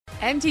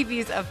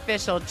MTV's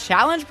official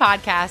Challenge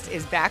podcast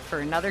is back for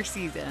another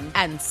season.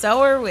 And so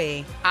are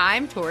we.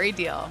 I'm Tori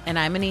Deal. And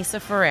I'm Anissa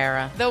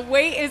Ferreira. The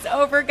wait is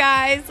over,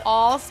 guys.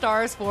 All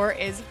Stars 4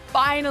 is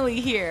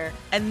finally here.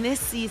 And this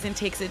season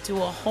takes it to a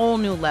whole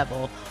new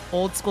level.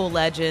 Old school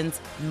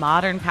legends,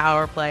 modern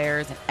power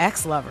players, and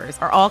ex-lovers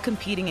are all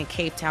competing in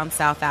Cape Town,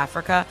 South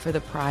Africa for the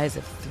prize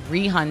of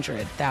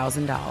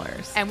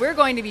 $300,000. And we're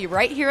going to be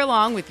right here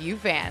along with you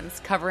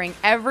fans, covering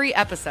every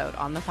episode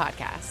on the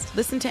podcast.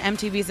 Listen to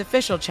MTV's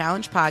official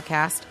Challenge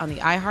podcast on the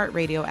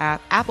iHeartRadio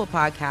app, Apple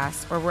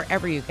Podcasts, or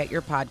wherever you get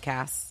your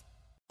podcasts.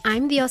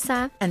 I'm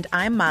Diosa. And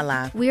I'm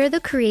Mala. We are the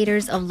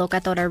creators of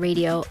Locatora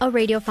Radio, a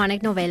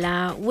radiophonic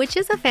novela, which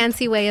is a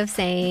fancy way of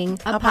saying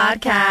a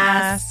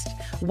podcast.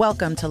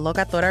 Welcome to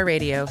Locatora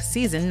Radio,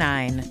 Season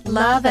 9.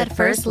 Love at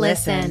first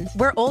listen.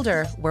 We're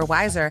older, we're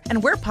wiser,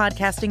 and we're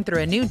podcasting through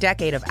a new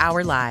decade of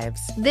our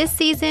lives. This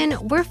season,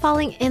 we're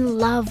falling in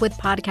love with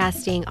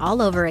podcasting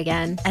all over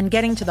again. And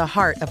getting to the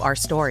heart of our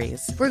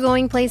stories. We're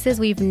going places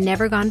we've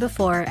never gone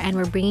before, and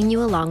we're bringing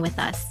you along with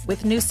us.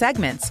 With new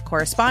segments,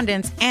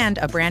 correspondence, and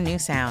a brand new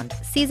sound.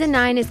 Season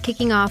 9 is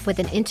kicking off with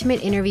an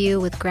intimate interview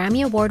with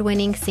Grammy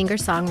Award-winning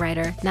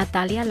singer-songwriter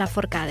Natalia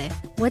Lafourcade.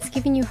 What's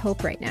giving you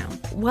hope right now?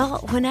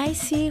 Well, when I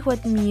see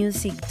what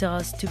music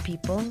does to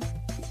people,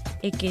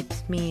 it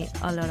gives me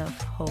a lot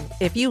of hope.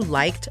 If you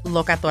liked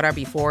Locatora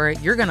before,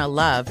 you're going to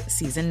love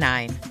Season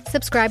 9.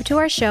 Subscribe to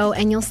our show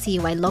and you'll see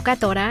why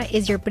Locatora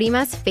is your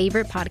prima's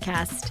favorite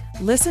podcast.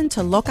 Listen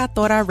to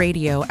Locatora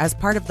Radio as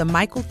part of the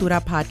My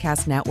Cultura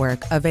Podcast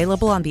Network,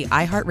 available on the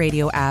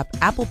iHeartRadio app,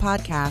 Apple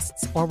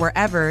Podcasts, or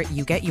wherever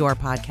you get your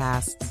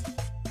podcasts.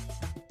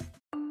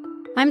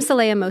 I'm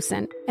Saleha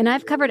Mohsen, and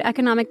I've covered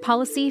economic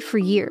policy for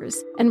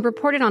years and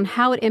reported on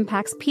how it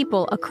impacts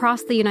people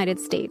across the United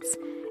States.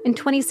 In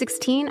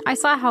 2016, I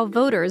saw how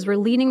voters were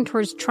leaning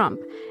towards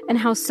Trump and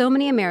how so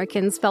many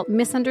Americans felt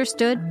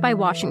misunderstood by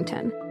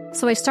Washington.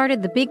 So I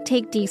started The Big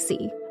Take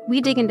DC. We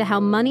dig into how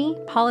money,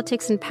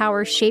 politics, and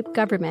power shape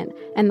government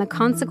and the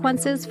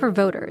consequences for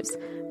voters.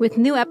 With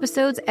new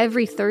episodes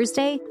every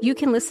Thursday, you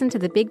can listen to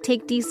The Big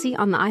Take DC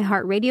on the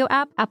iHeartRadio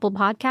app, Apple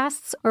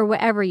Podcasts, or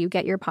wherever you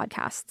get your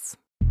podcasts.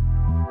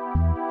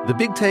 The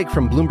Big Take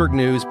from Bloomberg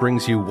News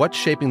brings you what's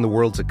shaping the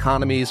world's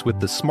economies with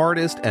the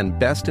smartest and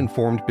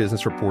best-informed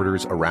business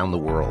reporters around the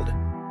world.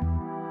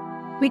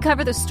 We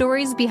cover the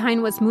stories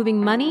behind what's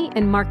moving money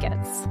and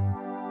markets,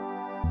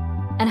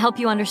 and help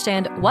you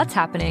understand what's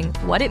happening,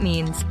 what it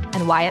means,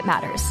 and why it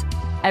matters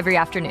every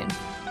afternoon.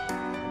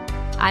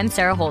 I'm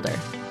Sarah Holder.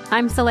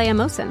 I'm Saleha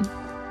Mohsen.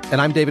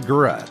 And I'm David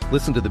Gura.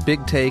 Listen to The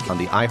Big Take on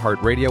the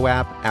iHeartRadio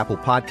app, Apple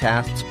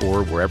Podcasts,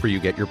 or wherever you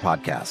get your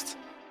podcasts.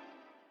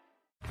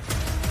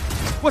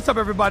 What's up,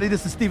 everybody?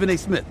 This is Stephen A.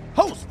 Smith,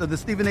 host of the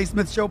Stephen A.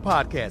 Smith Show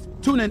podcast.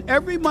 Tune in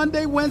every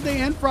Monday, Wednesday,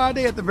 and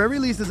Friday at the very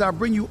least as I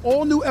bring you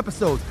all new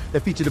episodes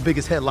that feature the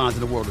biggest headlines in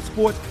the world of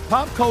sports,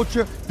 pop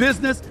culture,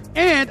 business,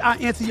 and I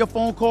answer your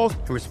phone calls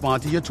and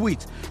respond to your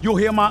tweets. You'll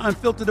hear my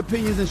unfiltered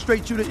opinions and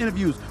straight-shooter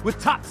interviews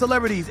with top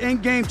celebrities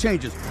and game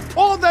changers.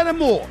 All that and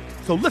more.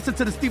 So listen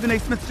to the Stephen A.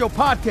 Smith Show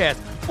podcast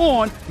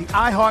on the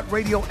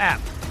iHeartRadio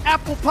app,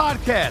 Apple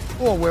Podcasts,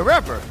 or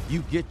wherever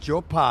you get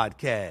your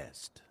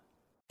podcast.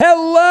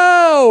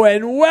 Hello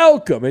and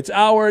welcome. It's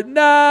hour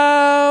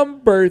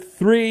number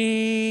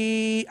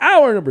three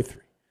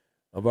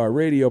of our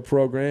radio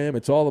program.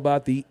 It's all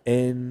about the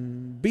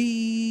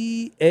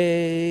NBA.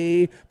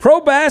 Pro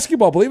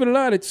basketball, believe it or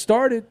not, it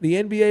started. The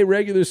NBA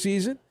regular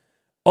season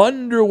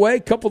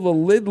underway. Couple of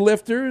lid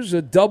lifters,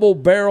 a double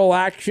barrel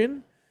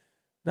action.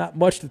 Not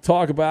much to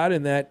talk about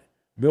in that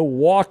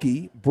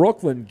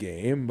Milwaukee-Brooklyn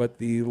game, but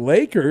the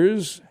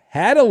Lakers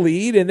had a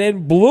lead and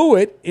then blew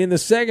it in the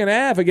second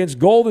half against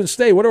Golden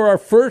State. What are our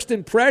first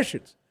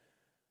impressions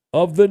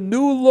of the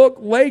new-look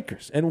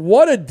Lakers? And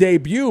what a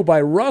debut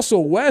by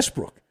Russell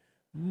Westbrook.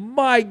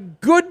 My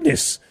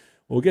goodness.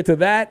 We'll get to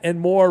that and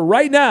more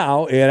right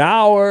now in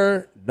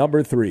hour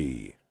number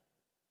 3.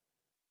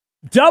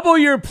 Double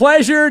your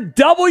pleasure,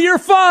 double your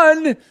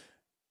fun.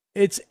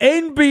 It's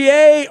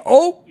NBA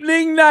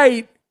opening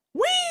night.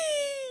 Whee!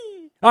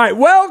 All right,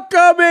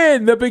 welcome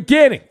in the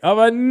beginning of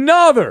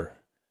another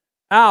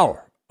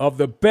hour of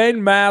the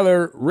Ben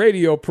Maller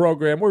radio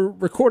program. We're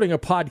recording a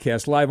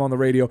podcast live on the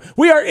radio.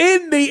 We are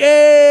in the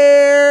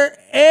air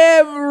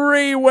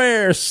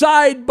everywhere,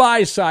 side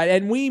by side,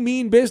 and we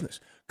mean business.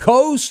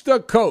 Coast to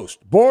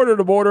coast, border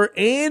to border,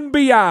 and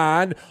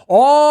beyond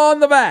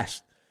on the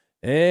vast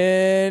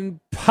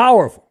and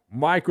powerful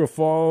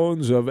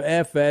microphones of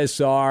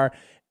FSR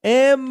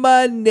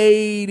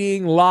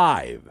emanating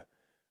live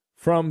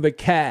from the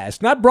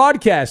cast. Not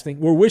broadcasting,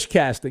 we're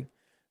wishcasting.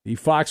 The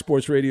Fox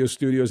Sports Radio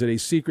studios at a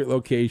secret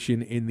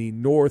location in the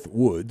North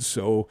Woods.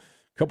 So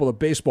a couple of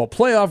baseball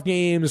playoff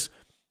games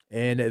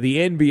and the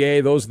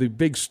NBA. Those are the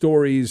big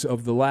stories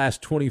of the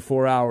last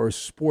 24-hour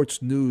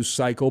sports news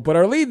cycle. But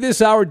our lead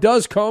this hour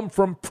does come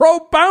from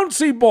Pro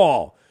Bouncy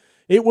Ball.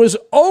 It was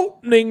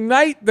opening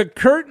night. The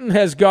curtain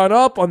has gone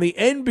up on the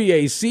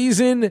NBA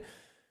season.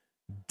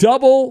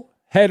 Double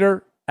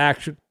header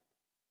action.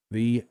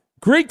 The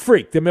Greek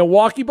Freak, the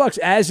Milwaukee Bucks,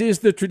 as is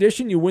the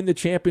tradition, you win the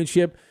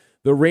championship.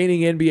 The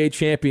reigning NBA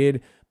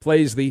champion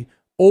plays the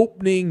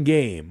opening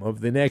game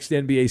of the next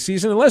NBA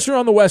season, unless you're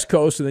on the West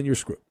Coast, and then you're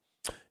screwed.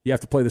 You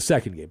have to play the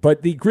second game.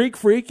 But the Greek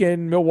Freak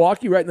in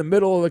Milwaukee, right in the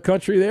middle of the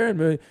country there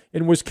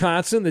in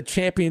Wisconsin, the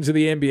champions of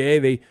the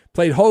NBA, they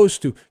played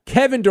host to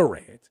Kevin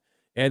Durant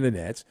and the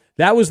Nets.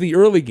 That was the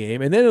early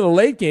game. And then in the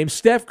late game,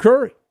 Steph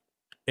Curry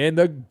and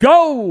the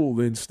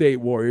Golden State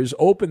Warriors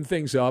opened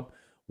things up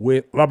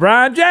with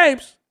LeBron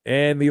James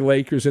and the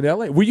Lakers in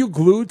L.A. Were you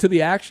glued to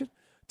the action?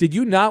 Did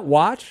you not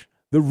watch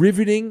the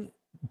riveting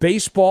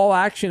baseball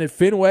action at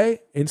Fenway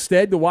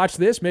instead to watch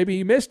this? Maybe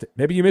you missed it.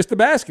 Maybe you missed the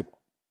basketball.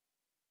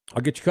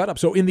 I'll get you caught up.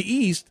 So in the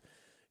East,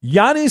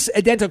 Giannis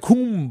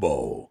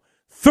Antetokounmpo,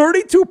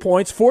 32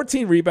 points,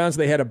 14 rebounds.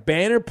 They had a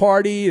banner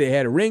party. They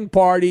had a ring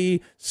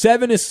party.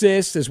 7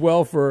 assists as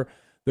well for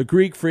the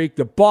Greek Freak.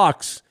 The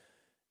Bucks,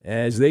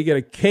 as they get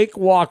a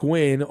cakewalk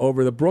win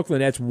over the Brooklyn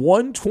Nets,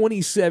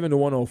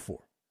 127-104.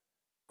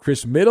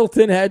 Chris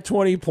Middleton had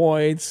 20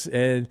 points.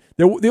 And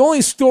the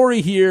only story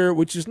here,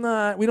 which is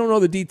not, we don't know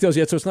the details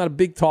yet, so it's not a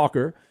big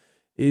talker,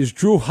 is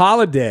Drew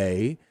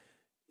Holiday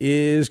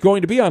is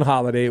going to be on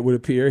holiday, it would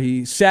appear.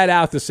 He sat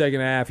out the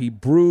second half. He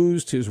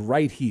bruised his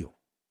right heel.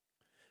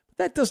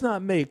 That does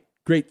not make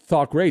great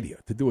talk radio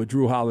to do a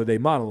Drew Holiday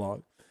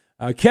monologue.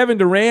 Kevin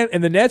Durant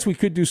and the Nets, we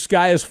could do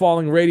Sky is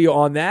Falling radio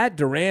on that.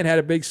 Durant had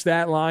a big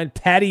stat line.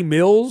 Patty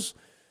Mills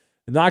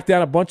knocked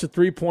down a bunch of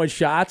three-point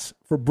shots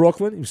for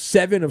Brooklyn. He was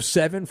 7 of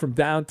 7 from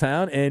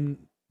downtown, and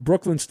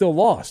Brooklyn still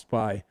lost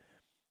by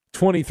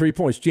 23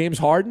 points. James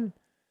Harden,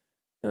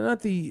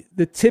 not the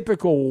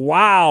typical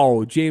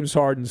wow James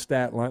Harden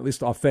stat line, at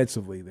least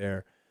offensively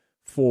there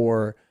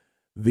for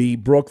the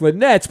Brooklyn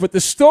Nets. But the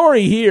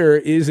story here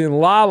is in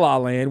La La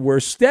Land,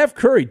 where Steph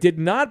Curry did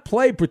not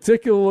play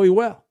particularly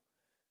well.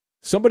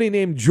 Somebody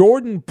named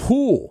Jordan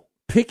Poole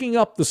picking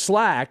up the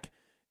slack,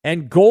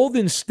 and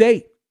Golden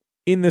State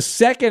in the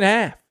second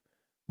half.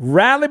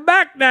 Rally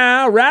back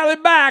now, rally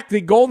back.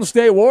 The Golden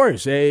State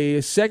Warriors,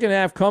 a second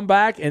half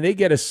comeback, and they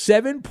get a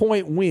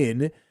 7-point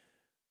win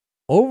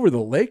over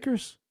the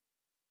Lakers.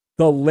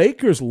 The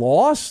Lakers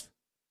lost.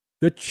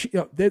 The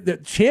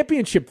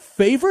championship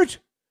favorite.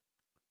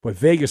 But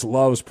Vegas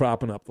loves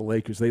propping up the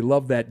Lakers. They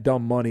love that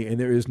dumb money, and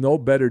there is no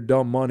better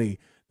dumb money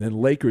than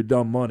Laker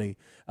dumb money.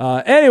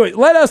 Anyway,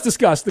 let us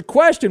discuss the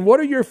question, what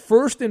are your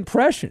first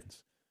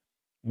impressions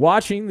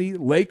watching the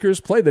Lakers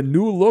play, the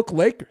new-look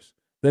Lakers,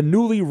 the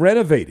newly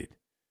renovated,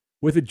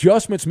 with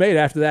adjustments made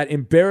after that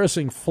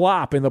embarrassing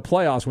flop in the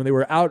playoffs when they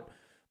were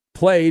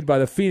outplayed by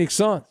the Phoenix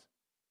Suns?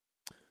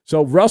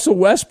 So Russell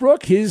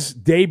Westbrook, his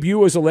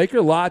debut as a Laker,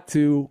 a lot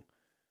to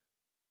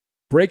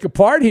break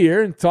apart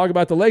here and talk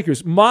about the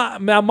Lakers.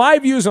 My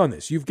views on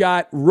this, you've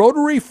got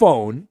rotary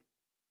phone,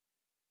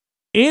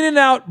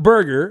 In-N-Out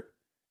Burger,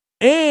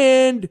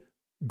 and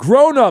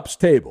grown-ups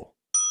table.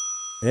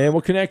 And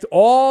we'll connect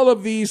all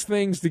of these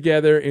things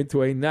together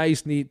into a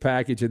nice, neat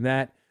package, and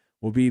that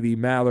will be the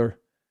Maller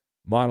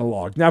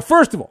monologue. Now,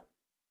 first of all,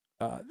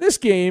 this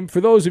game, for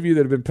those of you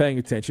that have been paying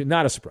attention,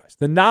 not a surprise.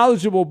 The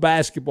knowledgeable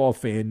basketball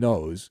fan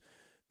knows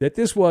that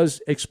this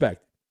was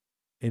expected.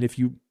 And if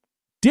you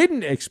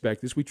didn't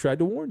expect this, we tried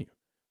to warn you.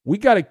 We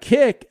got a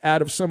kick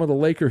out of some of the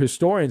Laker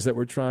historians that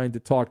were trying to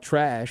talk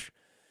trash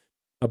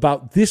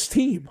about this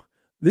team.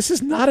 This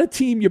is not a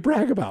team you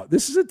brag about.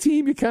 This is a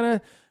team you kind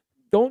of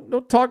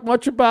don't talk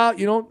much about.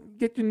 You don't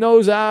get your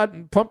nose out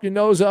and pump your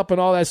nose up and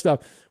all that stuff.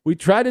 We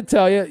tried to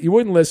tell you. You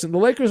wouldn't listen. The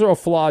Lakers are a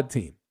flawed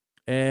team.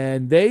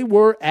 And they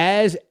were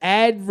as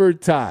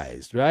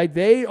advertised, right?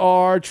 They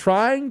are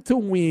trying to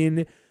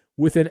win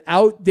with an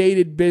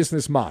outdated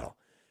business model.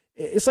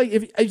 It's like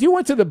if you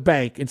went to the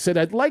bank and said,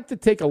 I'd like to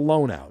take a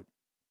loan out,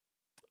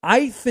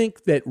 I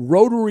think that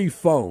rotary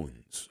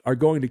phones are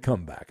going to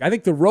come back. I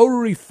think the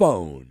rotary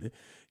phone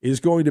is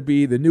going to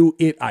be the new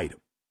it item.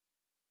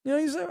 You know,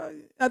 you say,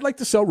 I'd like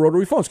to sell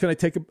rotary phones. Can I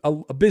take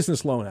a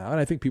business loan out? And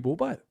I think people will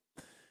buy them.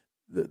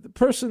 The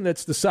person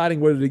that's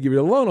deciding whether to give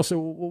you a loan will say,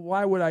 well,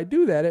 why would I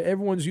do that?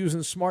 Everyone's using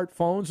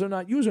smartphones. They're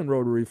not using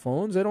rotary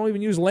phones. They don't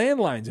even use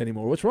landlines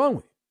anymore. What's wrong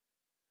with you?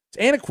 It's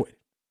antiquated.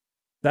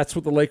 That's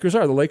what the Lakers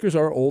are. The Lakers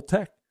are old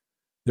tech.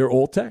 They're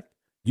old tech.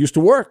 Used to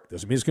work.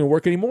 Doesn't mean it's going to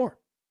work anymore.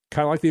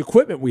 Kind of like the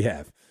equipment we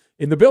have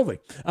in the building.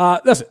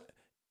 Listen,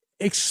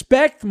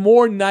 expect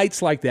more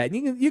nights like that.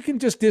 You can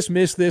just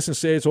dismiss this and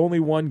say it's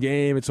only one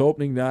game. It's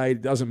opening night.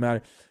 It doesn't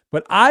matter.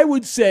 But I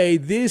would say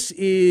this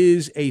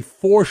is a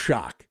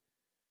foreshock.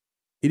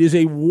 It is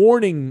a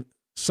warning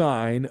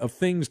sign of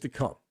things to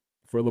come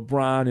for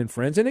LeBron and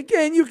friends. And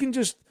again, you can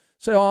just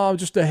say, oh, I'm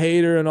just a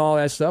hater and all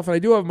that stuff. And I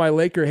do have my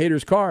Laker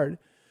haters card.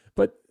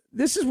 But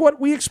this is what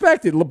we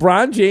expected.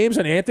 LeBron James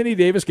and Anthony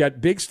Davis got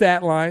big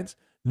stat lines.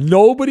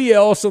 Nobody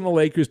else on the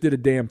Lakers did a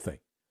damn thing.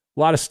 A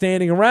lot of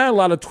standing around, a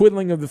lot of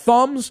twiddling of the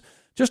thumbs.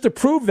 Just to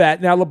prove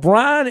that, now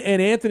LeBron and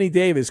Anthony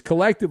Davis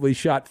collectively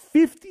shot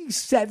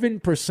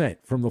 57%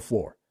 from the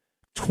floor,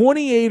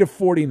 28 of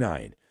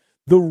 49.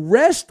 The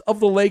rest of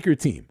the Laker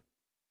team,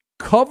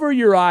 cover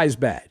your eyes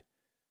bad,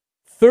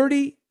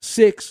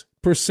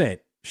 36%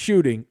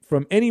 shooting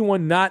from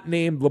anyone not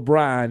named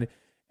LeBron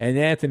and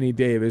Anthony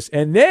Davis.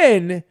 And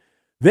then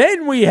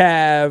we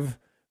have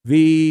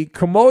the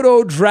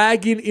Komodo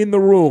dragon in the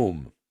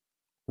room,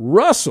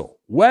 Russell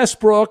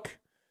Westbrook,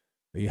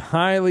 the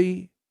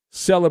highly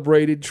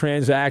celebrated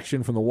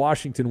transaction from the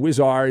Washington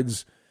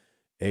Wizards,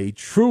 a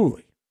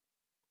truly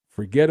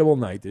forgettable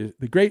night.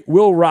 The great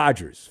Will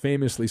Rogers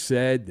famously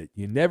said that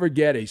you never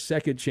get a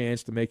second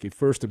chance to make a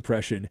first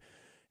impression,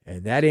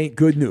 and that ain't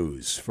good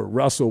news for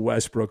Russell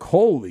Westbrook.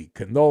 Holy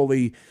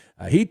cannoli.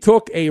 He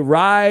took a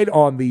ride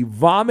on the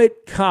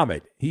Vomit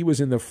Comet. He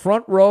was in the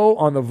front row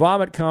on the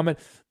Vomit Comet.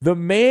 The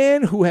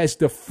man who has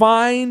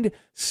defined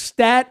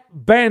stat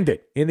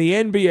bandit in the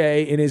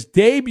NBA in his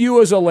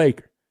debut as a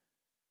Laker.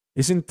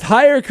 His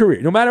entire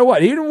career, no matter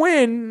what. He didn't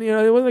win. He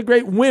wasn't a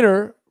great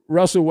winner,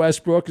 Russell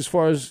Westbrook, as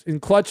far as in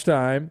clutch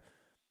time,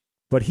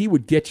 but he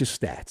would get you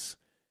stats.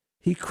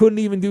 He couldn't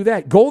even do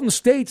that. Golden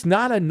State's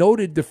not a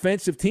noted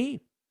defensive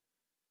team.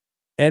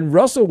 And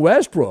Russell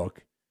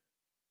Westbrook,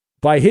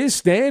 by his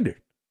standard,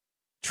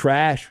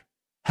 trash.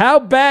 How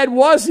bad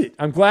was it?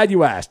 I'm glad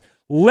you asked.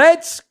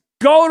 Let's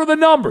go to the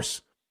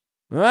numbers.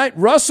 All right,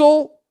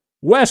 Russell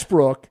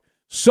Westbrook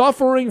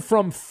suffering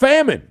from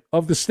famine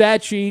of the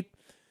stat sheet.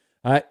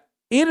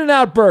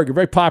 In-N-Out Burger,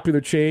 very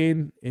popular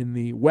chain in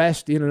the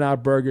West,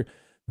 In-N-Out Burger.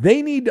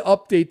 They need to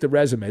update the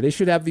resume. They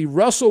should have the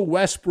Russell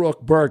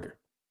Westbrook burger.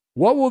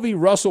 What will the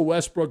Russell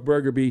Westbrook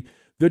burger be?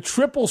 The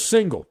triple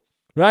single.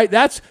 Right?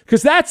 That's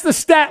the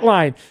stat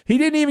line. He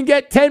didn't even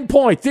get 10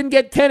 points, didn't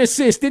get 10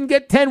 assists, didn't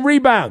get 10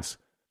 rebounds.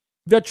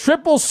 The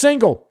triple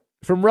single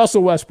from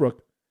Russell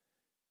Westbrook.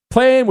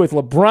 Playing with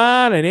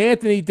LeBron and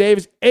Anthony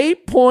Davis,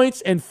 8 points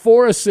and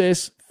 4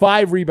 assists,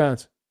 5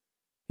 rebounds.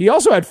 He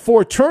also had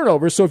 4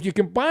 turnovers, so if you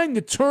combine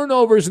the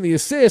turnovers and the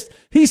assists,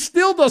 he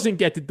still doesn't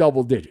get to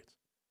double digits.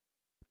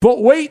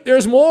 But wait,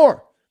 there's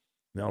more.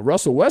 Now,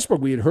 Russell Westbrook,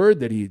 we had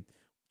heard that he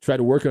tried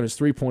to work on his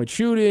three-point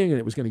shooting and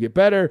it was going to get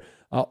better.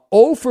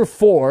 0 for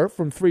 4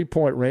 from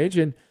three-point range.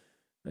 And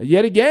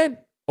yet again,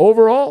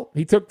 overall,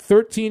 he took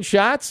 13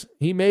 shots.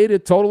 He made a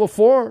total of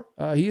 4.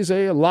 He is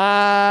a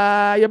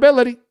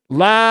liability.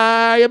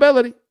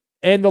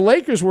 And the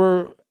Lakers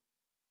were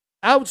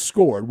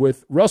outscored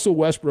with Russell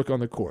Westbrook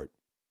on the court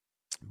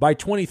by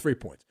 23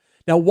 points.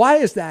 Now, why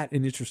is that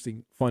an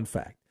interesting fun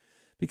fact?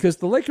 Because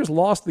the Lakers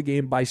lost the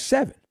game by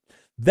 7.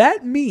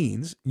 That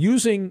means,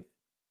 using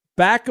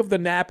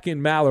back-of-the-napkin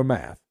Maller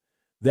math,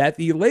 that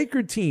the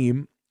Laker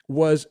team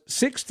was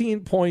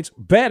 16 points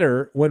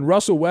better when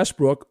Russell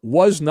Westbrook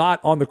was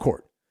not on the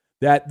court.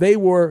 That they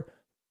were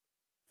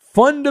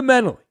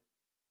fundamentally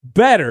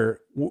better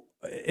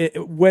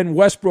when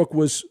Westbrook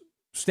was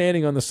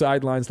standing on the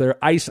sidelines there,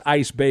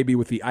 ice, baby,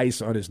 with the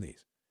ice on his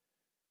knees.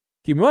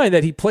 Keep in mind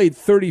that he played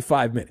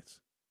 35 minutes.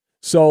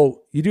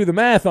 So you do the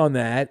math on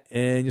that,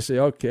 and you say,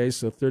 okay,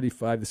 so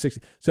 35 to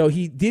 60. So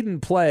he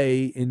didn't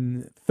play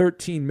in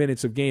 13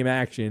 minutes of game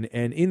action,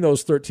 and in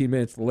those 13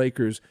 minutes, the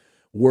Lakers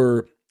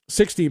were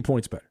 16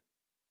 points better.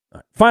 All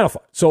right, final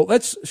thought. So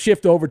let's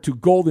shift over to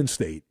Golden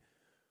State,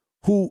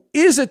 who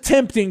is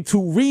attempting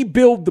to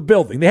rebuild the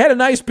building. They had a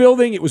nice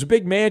building. It was a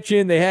big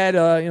mansion. They had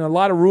a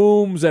lot of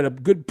rooms, had a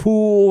good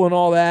pool and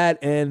all that,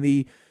 and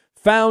the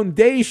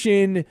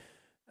foundation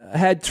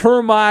had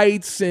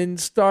termites and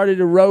started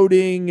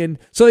eroding, and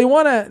so they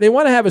want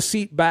to have a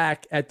seat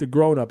back at the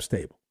grown-ups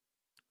table,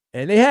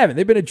 and they haven't.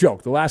 They've been a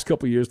joke. The last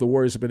couple of years, the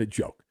Warriors have been a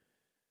joke.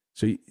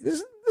 So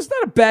this is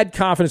not a bad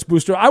confidence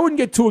booster. I wouldn't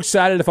get too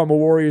excited if I'm a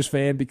Warriors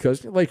fan because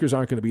the Lakers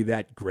aren't going to be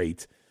that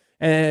great.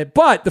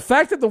 But the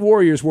fact that the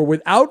Warriors were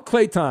without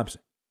Klay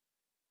Thompson,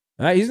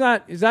 he's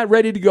not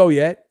ready to go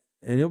yet,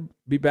 and he'll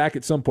be back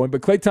at some point.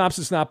 But Klay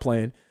Thompson's not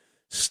playing.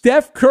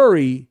 Steph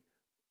Curry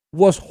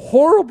was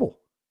horrible.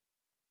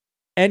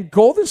 And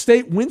Golden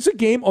State wins a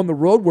game on the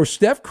road where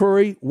Steph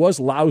Curry was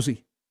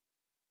lousy.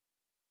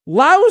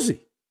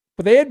 Lousy.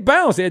 But they had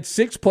balance. They had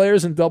 6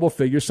 players in double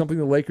figures, something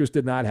the Lakers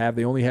did not have.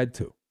 They only had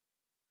 2.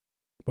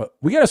 But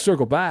we got to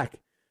circle back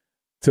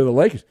to the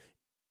Lakers.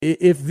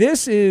 If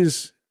this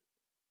is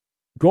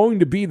going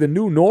to be the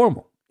new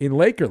normal in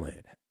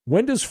Lakerland,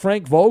 when does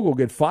Frank Vogel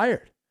get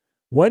fired?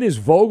 When is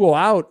Vogel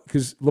out?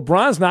 Because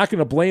LeBron's not going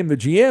to blame the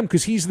GM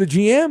because he's the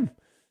GM.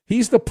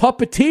 He's the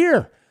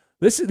puppeteer.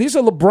 These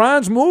are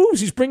LeBron's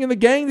moves. He's bringing the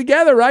gang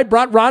together, right?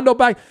 Brought Rondo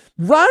back.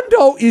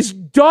 Rondo is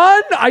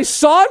done. I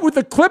saw it with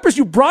the Clippers.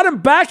 You brought him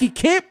back. He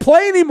can't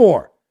play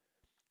anymore.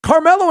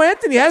 Carmelo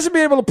Anthony hasn't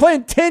been able to play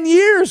in 10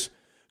 years.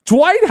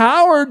 Dwight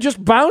Howard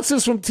just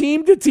bounces from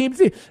team to team.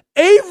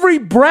 Avery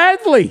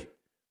Bradley.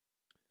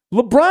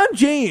 LeBron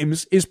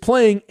James is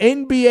playing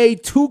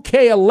NBA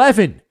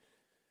 2K11.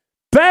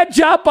 Bad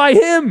job by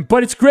him,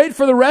 but it's great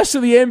for the rest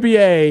of the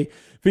NBA.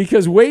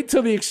 Because wait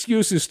till the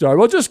excuses start.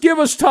 Well, just give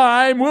us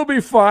time. We'll be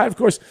fine. Of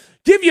course,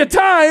 give you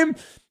time.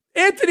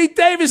 Anthony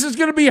Davis is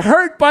going to be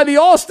hurt by the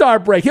All-Star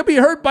break. He'll be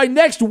hurt by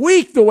next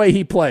week the way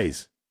he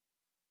plays.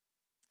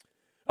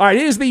 All right,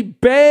 it is the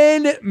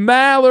Ben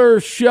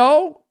Maller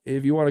Show.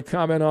 If you want to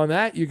comment on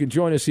that, you can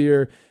join us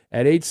here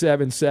at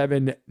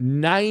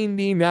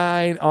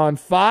 877-99 on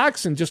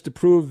Fox. And just to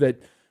prove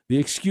that The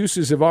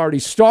excuses have already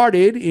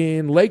started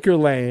in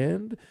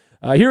Lakerland.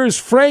 Here is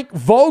Frank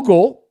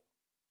Vogel.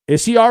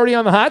 Is he already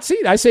on the hot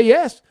seat? I say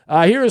yes.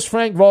 Here is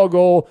Frank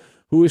Vogel,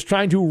 who is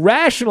trying to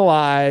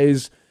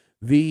rationalize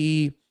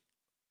the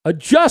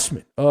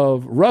adjustment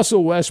of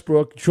Russell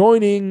Westbrook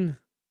joining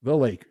the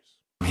Lakers.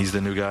 He's the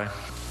new guy.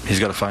 He's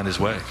got to find his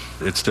way.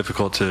 It's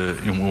difficult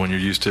when you're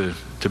used to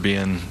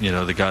being,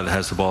 the guy that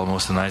has the ball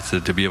most of the nights,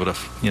 to be able to,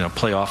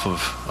 play off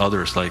of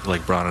others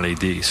like Bron and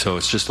AD. So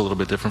it's just a little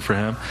bit different for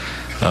him.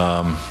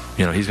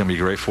 He's going to be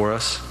great for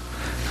us,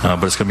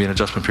 but it's going to be an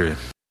adjustment period.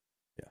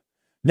 Yeah.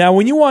 Now,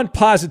 when you want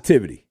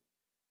positivity,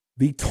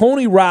 the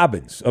Tony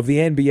Robbins of the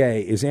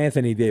NBA is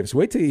Anthony Davis.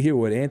 Wait till you hear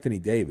what Anthony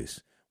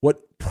Davis,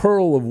 what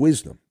pearl of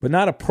wisdom, but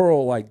not a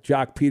pearl like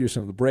Jock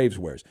Peterson of the Braves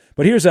wears.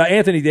 But here's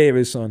Anthony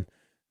Davis on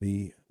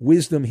the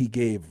wisdom he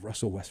gave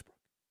Russell Westbrook.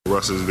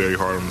 Russ is very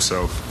hard on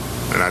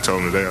himself. And I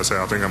told him today, I said,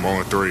 I think I'm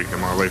 0-3 in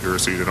my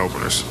Lakers season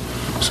openers.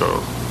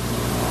 So,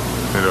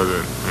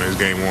 it's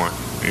game one.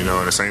 In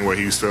the same way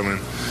he's feeling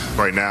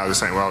right now, the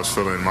same way I was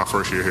feeling in my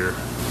first year here.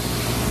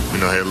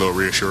 I had a little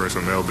reassurance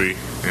from LB,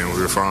 and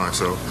we were fine.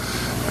 So,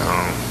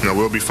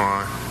 we'll be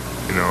fine.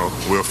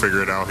 We'll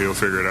figure it out. He'll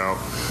figure it out.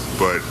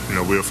 But,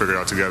 we'll figure it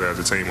out together as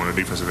a team on the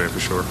defensive end for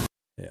sure.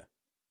 Yeah,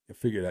 you'll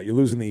figure it out. You're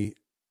losing the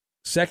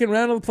second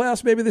round of the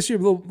playoffs maybe this year.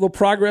 A little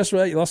progress,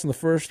 right? You lost in the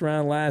first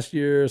round last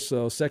year,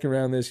 so second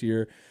round this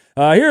year.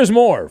 Here's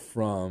more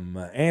from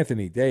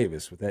Anthony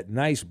Davis with that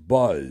nice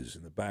buzz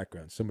in the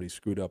background. Somebody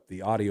screwed up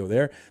the audio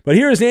there. But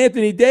here's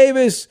Anthony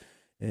Davis,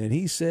 and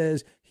he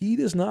says he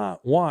does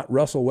not want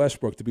Russell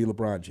Westbrook to be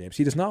LeBron James.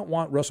 He does not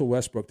want Russell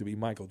Westbrook to be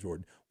Michael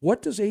Jordan.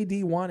 What does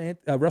AD want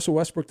Russell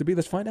Westbrook to be?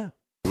 Let's find out.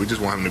 We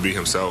just want him to be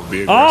himself,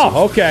 be aggressive.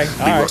 Oh, okay.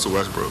 Be Russell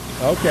Westbrook.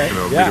 Okay. Be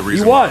the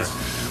reason he was.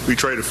 why we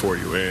traded for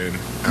you. And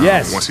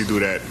yes. Once he do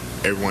that,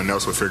 everyone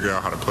else will figure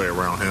out how to play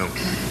around him.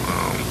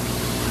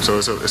 So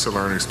it's a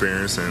learning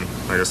experience. And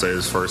like I say,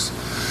 it's it's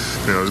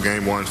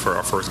game one for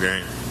our first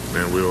game.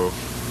 And we'll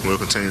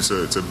continue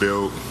to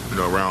build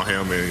around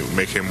him and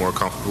make him more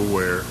comfortable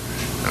where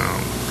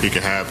he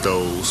can have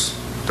those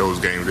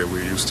games that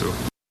we're used to.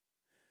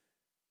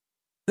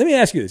 Let me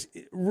ask you this.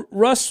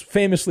 Russ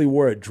famously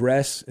wore a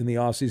dress in the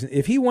offseason.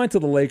 If he went to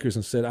the Lakers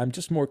and said, I'm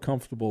just more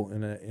comfortable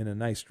in a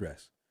nice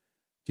dress,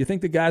 do you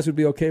think the guys would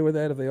be okay with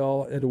that if they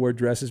all had to wear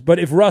dresses? But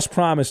if Russ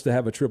promised to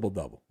have a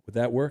triple-double, would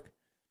that work?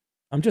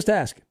 I'm just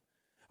asking.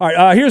 All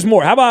right, here's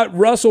more. How about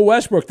Russell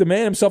Westbrook, the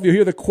man himself? You'll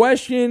hear the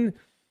question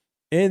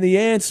and the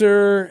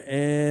answer,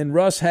 and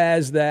Russ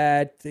has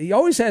that. He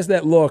always has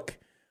that look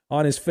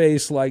on his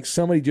face like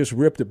somebody just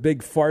ripped a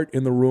big fart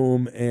in the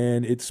room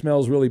and it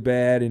smells really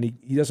bad, and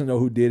he doesn't know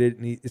who did it.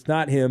 And it's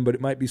not him, but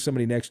it might be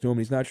somebody next to him.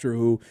 He's not sure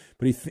who,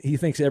 but he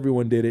thinks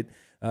everyone did it.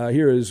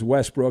 Here is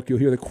Westbrook. You'll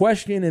hear the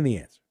question and the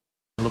answer.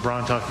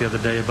 LeBron talked the other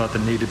day about the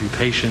need to be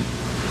patient.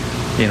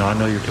 I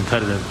know you're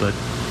competitive, but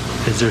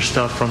is there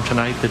stuff from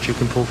tonight that you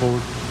can pull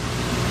forward?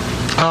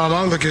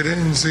 I'll look at it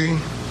and see,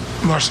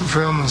 watch some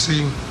film and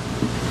see.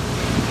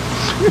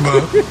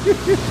 But,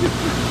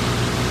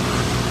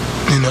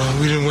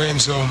 we didn't win,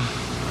 so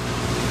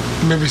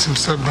maybe some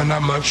stuff, but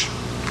not much,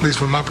 at least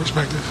from my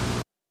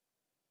perspective.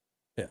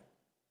 Yeah.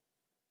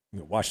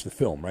 Watch the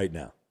film right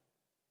now.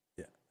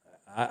 Yeah.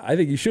 I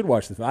think you should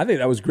watch the film. I think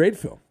that was great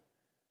film.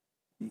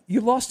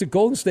 You lost to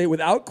Golden State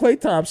without Klay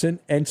Thompson,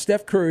 and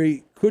Steph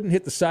Curry couldn't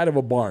hit the side of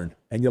a barn,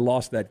 and you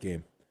lost that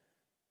game.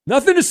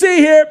 Nothing to see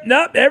here.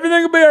 Nope,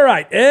 everything will be all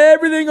right.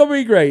 Everything will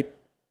be great.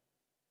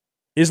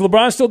 Is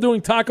LeBron still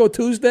doing Taco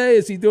Tuesday?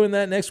 Is he doing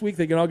that next week?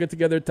 They can all get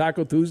together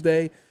Taco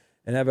Tuesday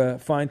and have a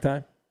fine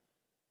time?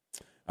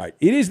 All right.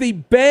 It is the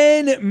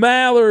Ben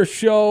Maller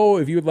Show.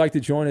 If you would like to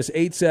join us,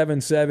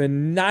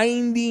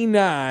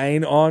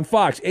 877-99 on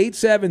Fox.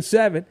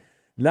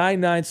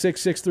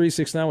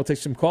 877-996-6369. We'll take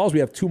some calls. We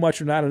have Too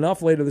Much or Not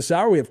Enough later this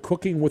hour. We have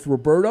Cooking with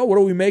Roberto. What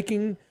are we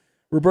making,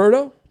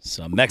 Roberto?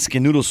 Some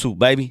Mexican noodle soup,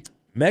 baby.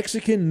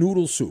 Mexican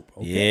noodle soup.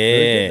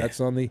 Okay, yeah. That's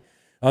on the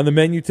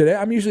menu today.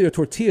 I'm usually a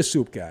tortilla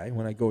soup guy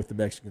when I go with the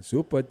Mexican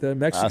soup, but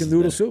Mexican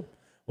noodle soup.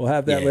 We'll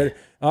have that later.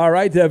 All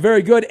right,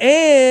 very good.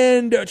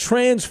 And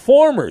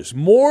Transformers,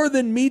 More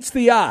Than Meets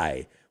the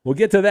Eye. We'll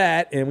get to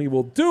that, and we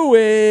will do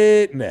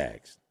it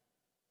next.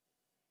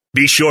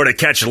 Be sure to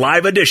catch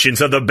live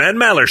editions of the Ben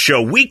Maller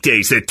Show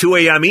weekdays at 2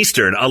 a.m.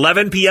 Eastern,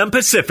 11 p.m.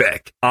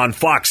 Pacific on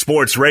Fox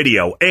Sports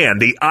Radio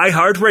and the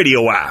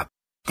iHeartRadio app.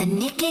 The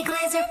Nikki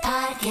Glaser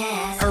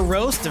Podcast. Her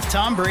roast of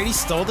Tom Brady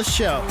stole the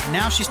show.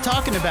 Now she's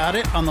talking about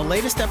it on the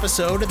latest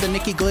episode of the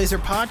Nikki Glaser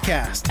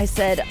Podcast. I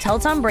said, tell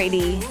Tom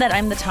Brady that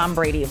I'm the Tom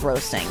Brady of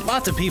roasting.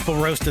 Lots of people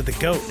roasted the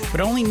GOAT,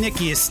 but only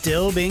Nikki is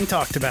still being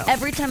talked about.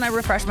 Every time I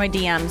refresh my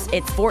DMs,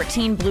 it's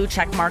 14 blue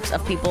check marks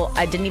of people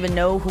I didn't even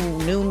know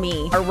who knew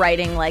me are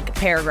writing like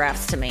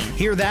paragraphs to me.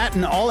 Hear that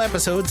in all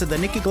episodes of the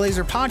Nikki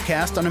Glaser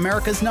Podcast on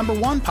America's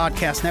 #1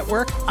 podcast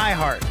network,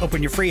 iHeart.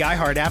 Open your free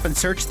iHeart app and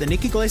search the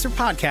Nikki Glaser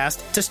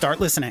Podcast to start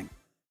listening.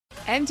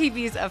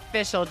 MTV's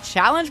official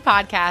Challenge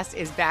podcast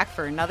is back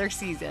for another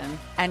season.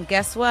 And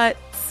guess what?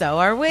 So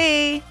are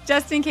we.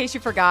 Just in case you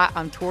forgot,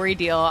 I'm Tori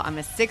Deal. I'm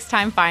a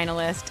 6-time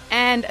finalist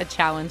and a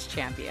Challenge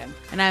champion.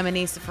 And I'm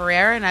Anissa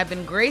Ferreira, and I've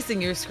been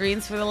gracing your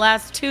screens for the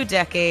last 2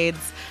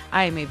 decades.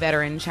 I am a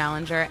veteran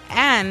challenger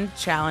and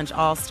Challenge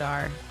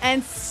All-Star.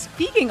 And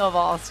speaking of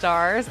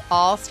All-Stars,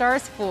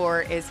 All-Stars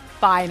 4 is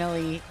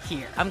finally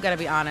here. I'm going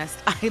to be honest.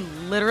 I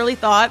literally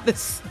thought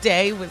this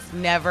day was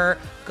never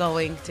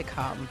going to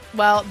come.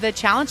 Well, the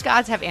Challenge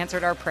gods have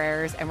answered our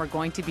prayers, and we're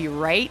going to be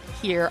right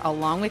here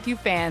along with you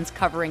fans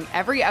covering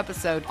every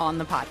episode on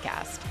the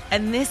podcast.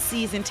 And this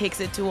season takes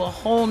it to a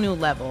whole new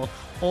level.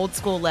 Old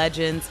school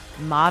legends,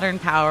 modern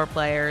power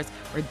players,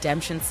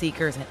 redemption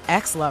seekers, and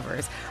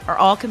ex-lovers are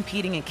all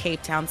competing in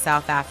Cape Town,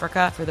 South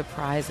Africa for the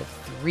prize of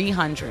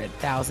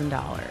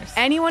 $300,000.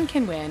 Anyone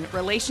can win,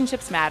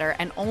 relationships matter,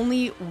 and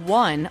only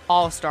one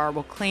All-Star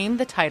will claim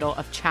the title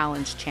of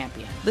Challenge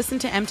champion. Listen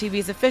to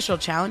MTV's official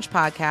Challenge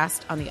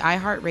podcast on the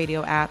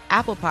iHeartRadio app,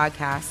 Apple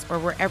Podcasts, or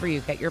wherever you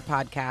get your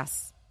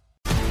podcasts.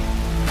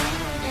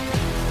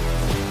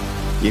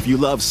 If you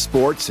love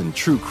sports and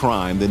true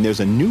crime, then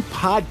there's a new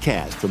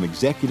podcast from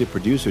executive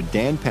producer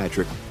Dan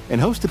Patrick and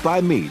hosted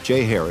by me,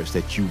 Jay Harris,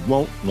 that you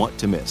won't want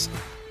to miss.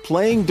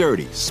 Playing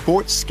Dirty: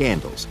 Sports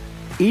Scandals.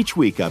 Each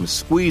week, I'm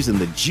squeezing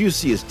the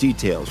juiciest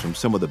details from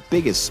some of the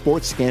biggest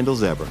sports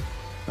scandals ever.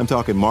 I'm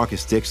talking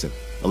Marcus Dixon,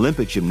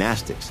 Olympic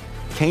gymnastics,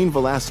 Cain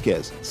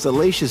Velasquez,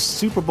 salacious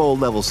Super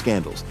Bowl-level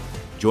scandals.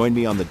 Join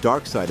me on the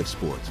dark side of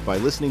sports by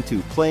listening to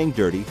Playing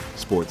Dirty: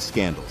 Sports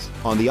Scandals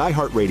on the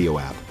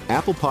iHeartRadio app,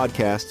 Apple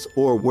Podcasts,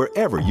 or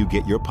wherever you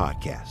get your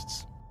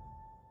podcasts.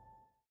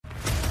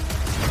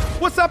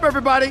 What's up,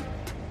 everybody?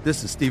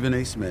 This is Stephen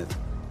A. Smith.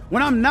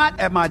 When I'm not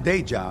at my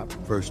day job,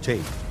 First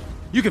Take,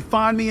 you can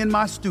find me in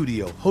my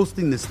studio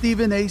hosting the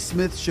Stephen A.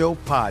 Smith Show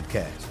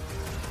podcast.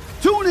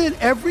 Tune in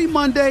every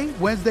Monday,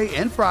 Wednesday,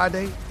 and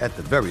Friday, at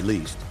the very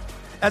least,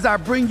 as I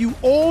bring you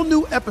all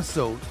new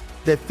episodes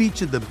that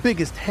feature the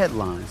biggest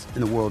headlines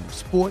in the world of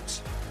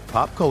sports,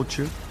 pop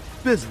culture,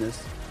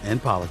 business,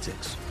 and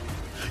politics.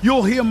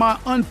 You'll hear my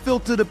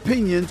unfiltered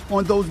opinions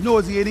on those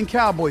nauseating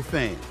Cowboy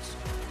fans,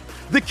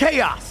 the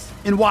chaos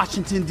in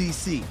Washington,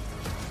 D.C.,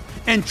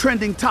 and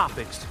trending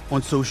topics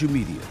on social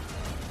media,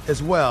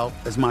 as well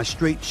as my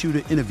straight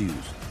shooter interviews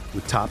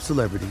with top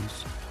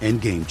celebrities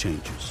and game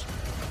changers.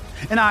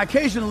 And I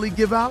occasionally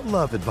give out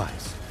love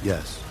advice.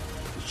 Yes,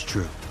 it's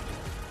true.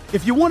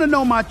 If you want to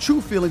know my true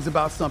feelings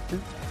about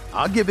something,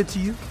 I'll give it to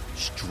you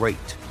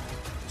straight.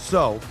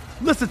 So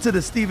listen to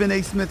the Stephen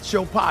A. Smith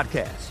Show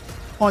podcast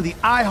on the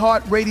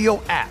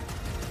iHeartRadio app,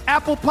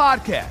 Apple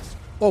Podcasts,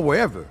 or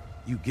wherever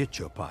you get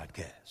your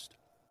podcast.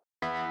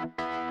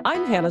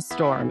 I'm Hannah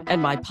Storm,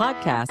 and my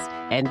podcast,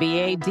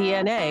 NBA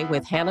DNA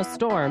with Hannah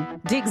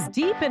Storm, digs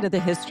deep into the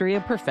history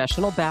of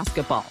professional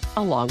basketball,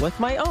 along with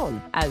my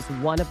own, as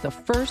one of the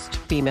first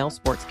female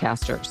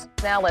sportscasters.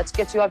 Now let's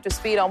get you up to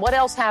speed on what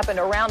else happened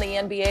around the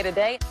NBA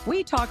today.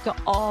 We talk to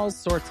all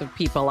sorts of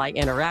people I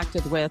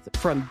interacted with,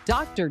 from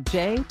Dr.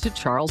 J to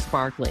Charles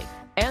Barkley,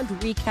 and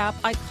recap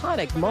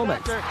iconic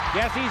moments.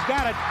 Yes, he's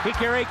got it.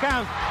 Here he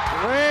comes.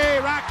 Way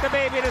rock the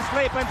baby to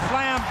sleep and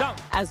slam dunk.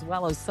 As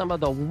well as some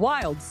of the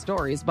wild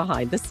stories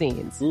behind the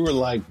scenes. We were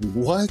like,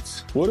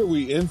 what? What are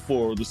we in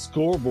for? The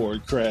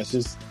scoreboard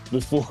crashes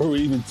before we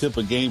even tip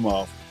a game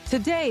off.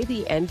 Today,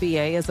 the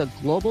NBA is a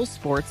global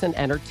sports and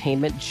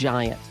entertainment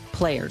giant.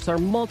 Players are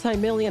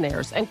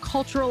multimillionaires and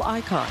cultural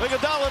icons.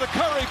 Iguodala to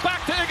Curry,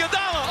 back to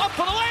Iguodala, up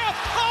for the layup.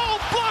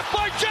 Oh, blocked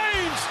by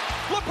James.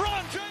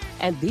 LeBron James.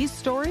 And these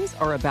stories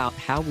are about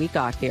how we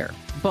got here,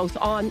 both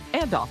on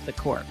and off the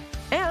court.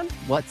 And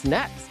what's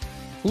next?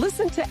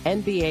 Listen to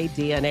NBA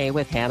DNA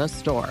with Hannah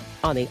Storm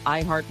on the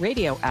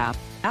iHeartRadio app,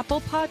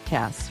 Apple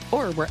Podcasts,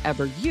 or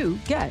wherever you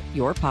get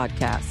your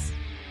podcasts.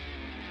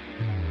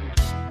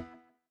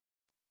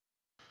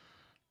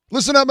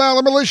 Listen up,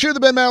 Maller Militia.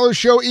 The Ben Maller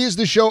Show is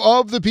the show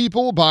of the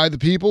people, by the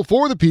people,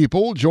 for the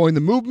people. Join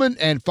the movement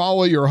and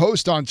follow your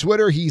host on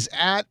Twitter. He's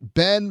at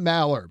Ben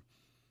Maller.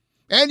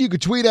 And you can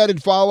tweet at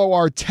and follow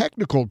our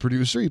technical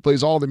producer. He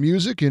plays all the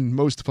music and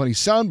most funny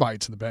sound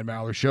bites in the Ben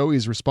Maller Show.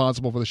 He's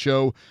responsible for the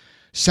show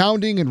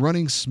sounding and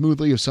running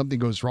smoothly. If something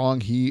goes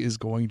wrong, he is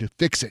going to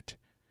fix it.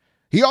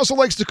 He also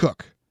likes to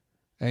cook,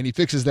 and he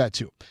fixes that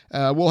too.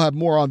 We'll have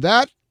more on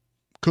that.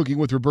 Cooking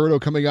with Roberto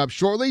coming up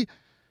shortly.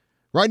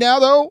 Right now,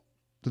 though,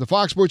 to the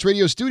Fox Sports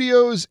Radio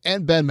studios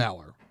and Ben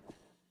Maller.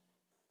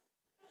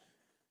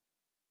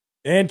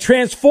 And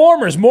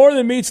Transformers, more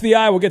than meets the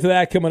eye. We'll get to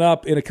that coming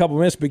up in a couple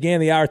minutes. Began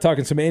the hour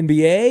talking some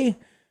NBA.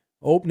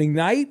 Opening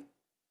night.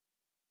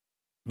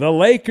 The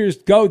Lakers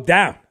go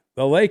down.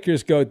 The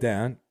Lakers go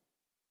down.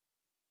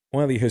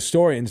 One of the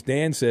historians,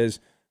 Dan, says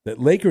that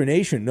Laker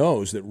Nation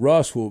knows that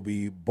Russ will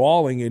be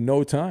balling in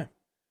no time.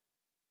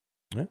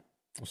 Yeah,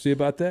 we'll see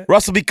about that.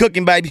 Russ will be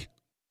cooking, baby.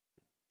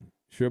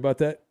 Sure about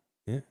that?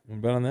 Yeah, we'll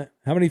bet on that.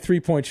 How many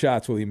three-point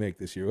shots will he make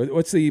this year?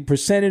 What's the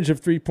percentage of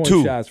three-point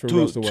shots for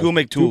Russell Westbrook? Two will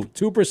make two.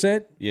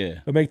 2%?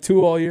 Yeah. He'll make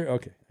two all year?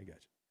 Okay, I got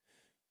you.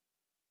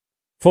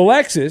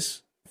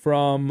 Philexis,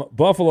 from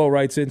Buffalo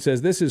writes in,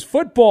 says, this is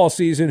football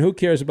season. Who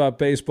cares about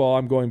baseball?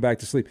 I'm going back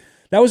to sleep.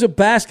 That was a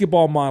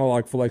basketball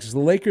monologue for Alexis. The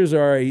Lakers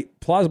are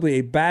plausibly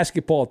a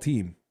basketball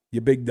team,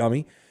 you big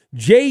dummy.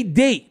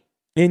 J.D.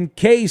 in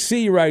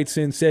KC writes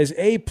in, says,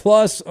 A+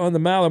 on the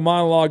Maller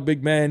monologue,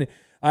 big man.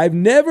 I've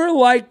never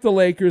liked the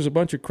Lakers, a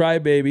bunch of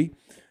crybabies,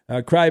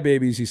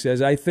 he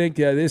says. I think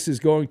this is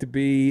going to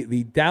be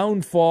the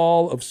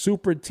downfall of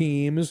super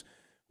teams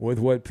with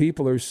what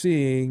people are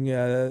seeing.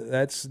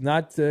 That's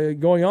not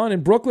going on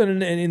in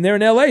Brooklyn and they're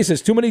in L.A. He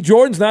says, too many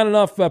Jordans, not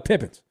enough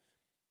Pippins.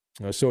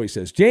 So he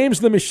says.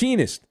 James the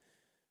Machinist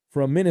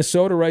from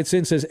Minnesota writes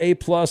in, says, A+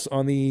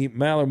 on the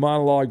Maller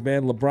monologue,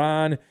 man.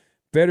 LeBron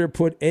better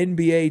put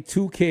NBA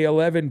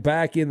 2K11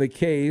 back in the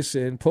case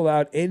and pull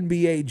out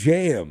NBA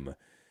Jam.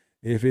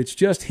 If it's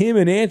just him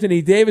and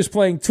Anthony Davis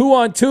playing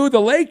 2-on-2, the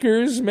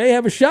Lakers may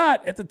have a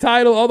shot at the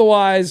title.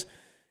 Otherwise,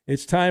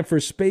 it's time for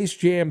Space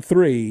Jam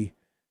 3.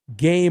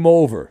 Game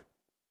over.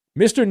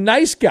 Mr.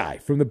 Nice Guy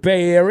from the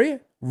Bay Area,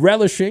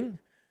 relishing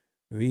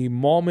the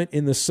moment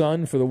in the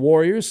sun for the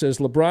Warriors, says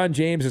LeBron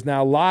James is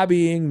now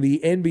lobbying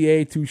the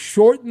NBA to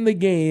shorten the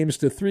games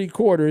to 3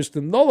 quarters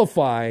to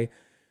nullify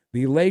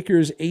the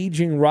Lakers'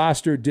 aging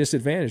roster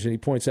disadvantage. And he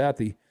points out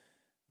the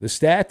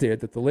stat there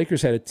that the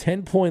Lakers had a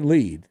 10-point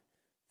lead.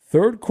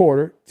 Third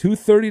quarter,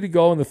 2:30 to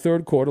go in the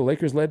third quarter.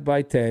 Lakers led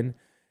by 10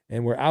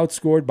 and were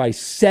outscored by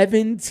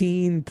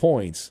 17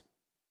 points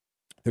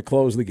to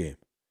close the game.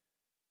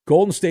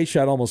 Golden State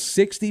shot almost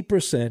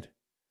 60%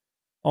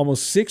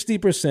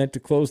 to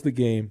close the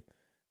game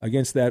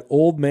against that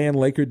old man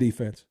Laker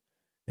defense,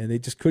 and they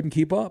just couldn't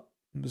keep up.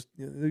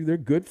 They're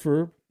good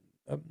for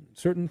a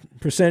certain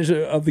percentage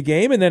of the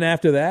game, and then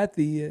after that,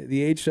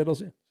 the age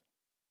settles in.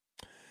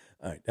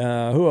 All right,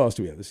 who else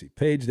do we have? Let's see.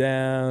 Page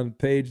down.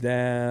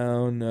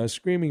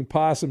 Screaming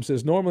Possum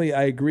says, normally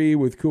I agree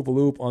with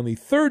Koopaloop on the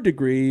third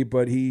degree,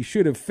 but he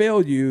should have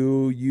failed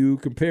you. You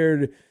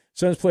compared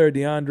Suns player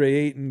DeAndre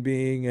Ayton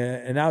being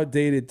an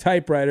outdated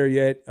typewriter,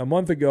 yet a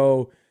month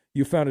ago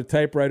you found a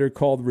typewriter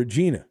called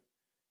Regina.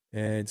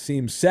 And it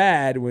seems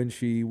sad when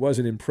she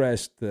wasn't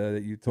impressed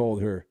that you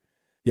told her.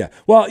 Yeah,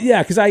 well,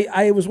 yeah, because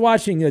I was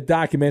watching a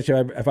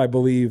documentary, if I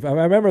believe. I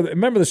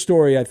remember the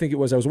story, I think it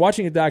was. I was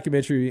watching a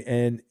documentary,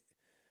 and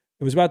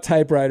it was about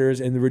typewriters,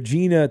 and the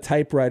Regina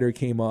typewriter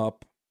came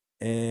up,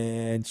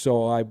 and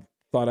so I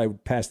thought I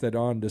would pass that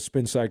on to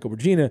Spin Cycle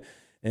Regina,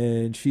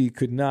 and she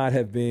could not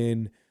have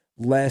been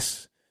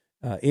less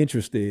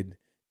interested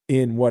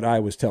in what I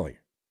was telling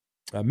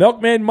her.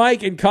 Milkman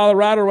Mike in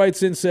Colorado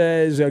writes in,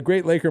 says, a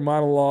great Laker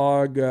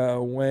monologue.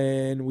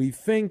 When we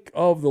think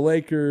of the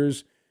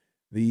Lakers,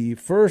 the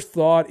first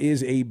thought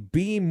is a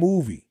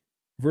B-movie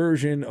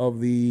version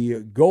of the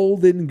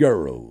Golden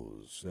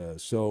Girls.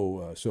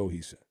 So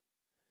he said.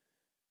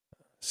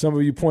 Some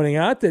of you pointing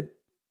out that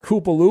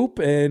Koopaloop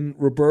and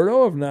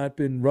Roberto have not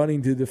been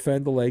running to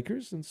defend the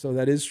Lakers, and so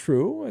that is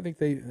true. I think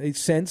they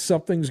sense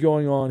something's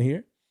going on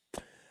here.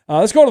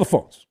 Let's go to the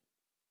phones.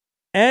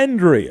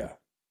 Andrea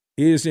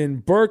is in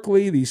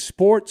Berkeley, the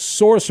sports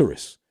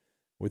sorceress,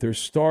 with her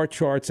star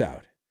charts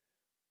out.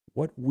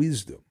 What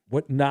wisdom,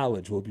 what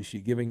knowledge will she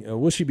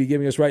be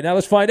giving us right now?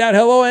 Let's find out.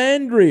 Hello,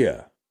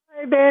 Andrea.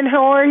 Hi, Ben.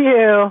 How are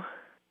you?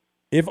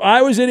 If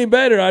I was any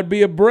better, I'd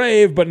be a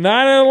Brave, but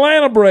not an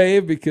Atlanta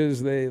Brave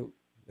because they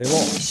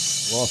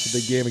lost a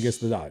big game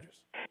against the Dodgers.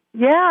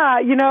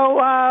 Yeah,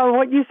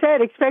 what you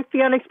said, expect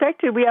the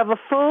unexpected. We have a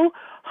full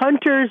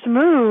Hunter's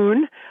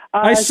moon.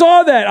 I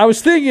saw that. I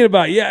was thinking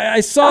about it. Yeah, I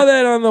saw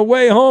that on the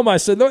way home. I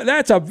said, look,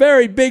 that's a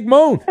very big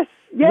moon.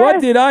 Yes. What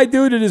did I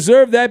do to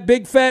deserve that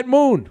big fat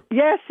moon?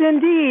 Yes,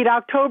 indeed.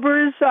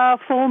 October's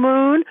full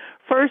moon,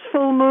 first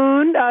full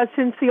moon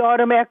since the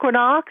autumn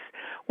equinox.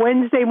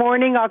 Wednesday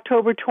morning,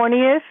 October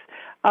 20th,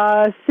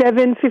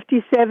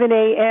 7:57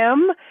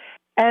 a.m.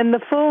 And the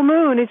full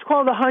moon is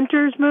called the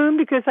Hunter's moon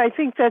because I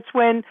think that's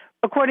when,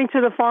 according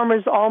to the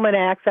Farmer's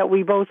Almanac that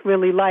we both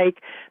really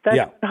like,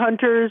 that's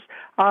hunters,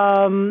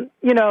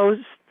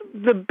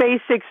 the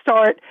basic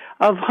start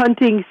of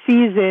hunting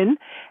season,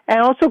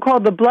 and also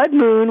called the blood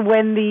moon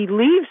when the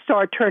leaves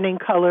start turning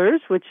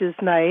colors, which is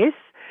nice.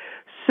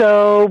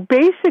 So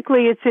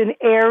basically it's in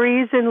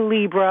Aries and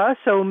Libra,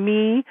 so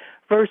me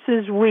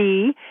versus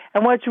we.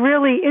 And what's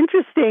really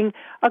interesting,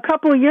 a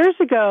couple of years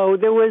ago,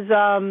 there was,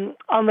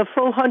 on the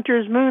full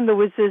Hunter's moon, there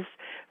was this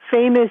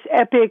famous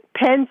epic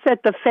Pence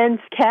at the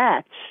fence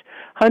catch.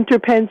 Hunter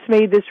Pence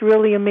made this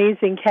really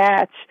amazing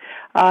catch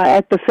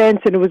at the fence,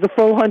 and it was a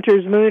full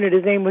Hunter's moon, and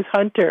his name was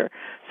Hunter.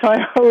 So I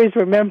always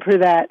remember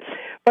that.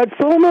 But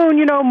full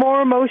moon,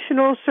 more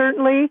emotional,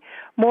 certainly,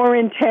 more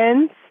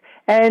intense,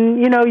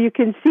 and, you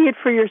can see it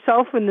for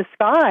yourself in the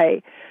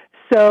sky.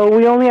 So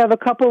we only have a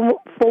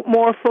couple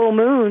more full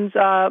moons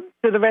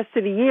for the rest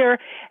of the year.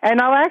 And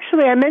I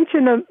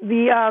mentioned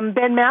the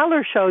Ben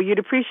Maller show. You'd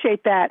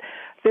appreciate that.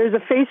 There's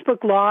a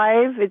Facebook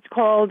Live. It's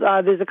called,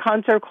 there's a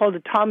concert called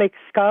Atomic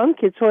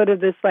Skunk. It's sort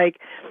of this,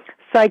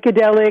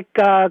 psychedelic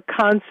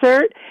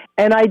concert.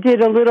 And I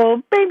did a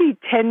little, maybe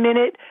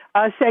 10-minute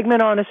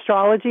segment on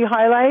astrology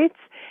highlights.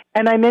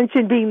 And I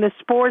mentioned being the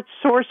sports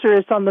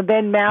sorceress on the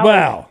Ben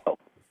Maller show.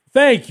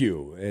 Thank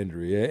you,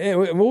 Andrea.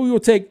 We will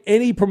take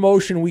any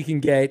promotion we can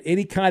get,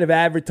 any kind of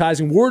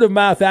advertising,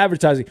 word-of-mouth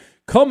advertising,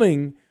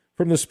 coming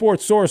from the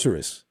sports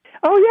sorceress.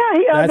 Oh,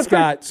 yeah. That's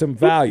got some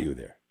value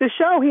there. The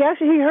show, he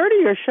heard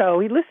of your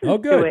show. He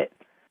listened to it.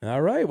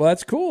 All right. Well,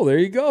 that's cool. There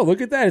you go. Look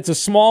at that. It's a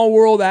small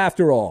world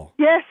after all.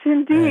 Yes,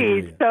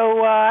 indeed.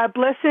 So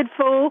blessed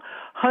full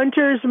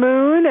hunter's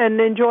moon and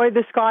enjoy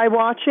the sky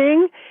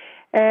watching.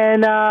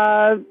 And,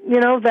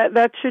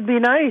 that should be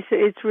nice.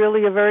 It's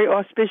really a very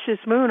auspicious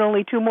moon.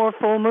 Only 2 more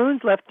full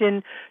moons left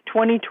in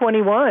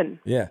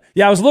 2021. Yeah.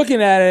 Yeah, I was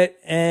looking at it,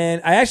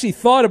 and I actually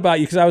thought about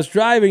you because I was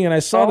driving, and I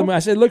saw the moon. I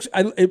said,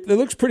 it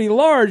looks pretty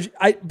large.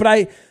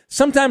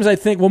 Sometimes I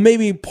think, well,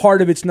 maybe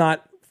part of it's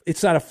not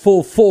a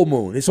full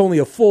moon. It's only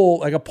a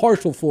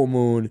partial full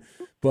moon,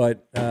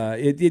 but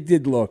it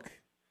did look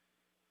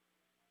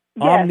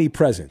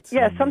omnipresent.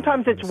 Yeah,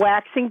 sometimes it's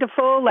waxing to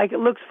full, like it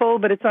looks full,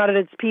 but it's not at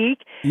its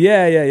peak.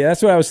 Yeah.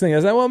 That's what I was thinking. I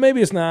was like, well, maybe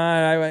it's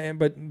not,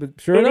 but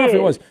sure enough,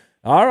 it was.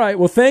 All right.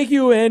 Well, thank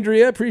you,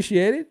 Andrea.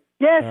 Appreciate it.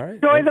 Yes, all right.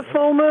 Enjoy the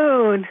full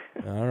moon.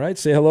 All right.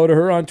 Say hello to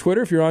her on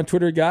Twitter if you're on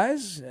Twitter,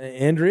 guys.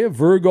 Andrea,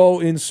 Virgo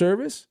in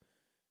service,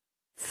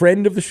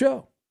 friend of the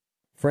show.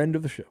 So,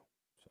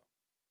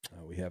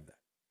 we have that.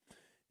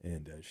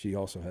 And she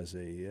also has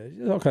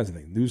all kinds of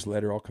things,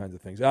 newsletter, all kinds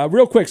of things.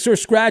 Real quick, Sir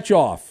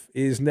Scratchoff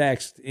is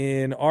next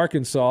in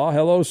Arkansas.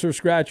 Hello, Sir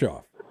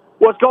Scratchoff.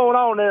 What's going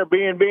on there,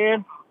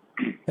 Ben?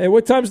 Hey,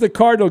 what time's the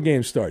Cardinal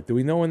game start? Do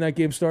we know when that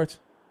game starts?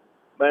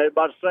 Man,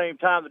 about the same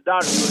time the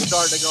Dodgers will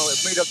start. They're going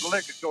to meet up at the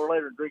liquor store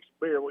later and drink some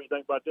beer. What do you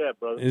think about that,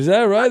 brother? Is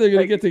that right? They're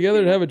going to get together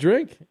and have a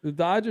drink? The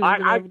Dodgers?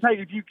 I can take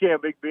it if you can,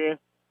 Big Ben.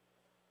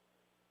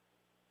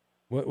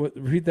 What?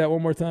 Repeat that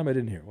one more time. I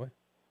didn't hear. What?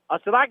 I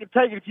said, I can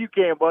take it if you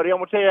can, buddy. I'm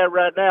going to tell you that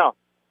right now.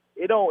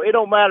 It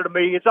don't matter to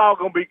me. It's all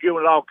going to be good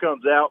when it all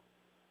comes out.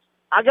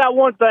 I got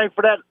one thing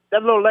for that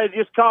little lady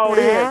just called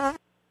in.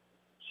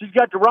 She's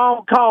got the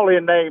wrong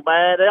call-in name,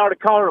 man. They ought to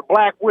call her a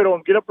Black Widow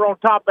and get up there on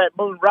top of that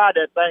moon and ride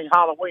that thing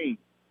Halloween.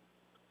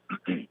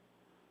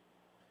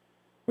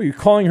 Were you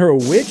calling her a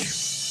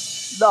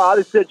witch? No, I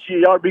just said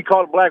she ought to be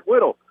called a Black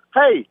Widow.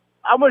 Hey,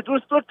 let's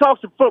talk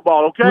some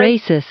football, okay?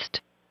 Racist.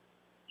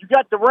 You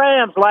got the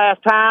Rams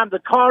last time. The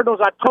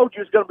Cardinals, I told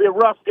you it was going to be a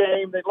rough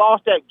game. They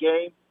lost that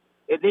game.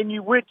 And then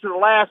you went to the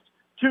last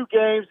 2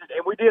 games, and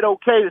we did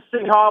okay, the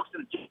Seahawks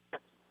and the Jets.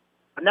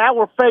 Now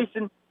we're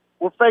facing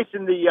the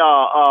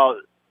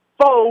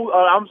foe.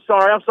 I'm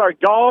sorry,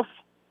 Goff.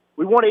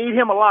 We want to eat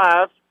him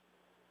alive,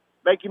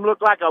 make him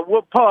look like a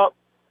whoop pup.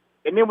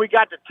 And then we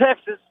got the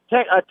Houston,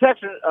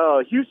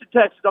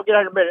 Texas. I'll get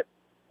out in a minute.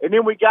 And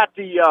then we got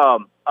the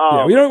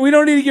we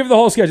don't need to give the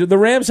whole schedule. The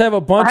Rams have a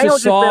bunch of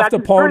soft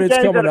opponents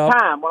coming up.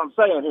 What I'm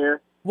saying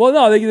here. Well,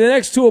 no, the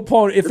next 2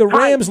 opponents. If the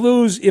Rams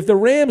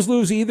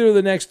lose either of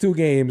the next 2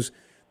 games,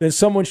 then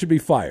someone should be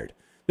fired.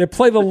 They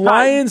play the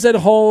Lions at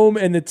home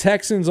and the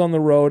Texans on the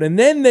road, and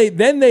then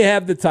they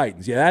have the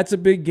Titans. Yeah, that's a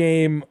big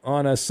game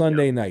on a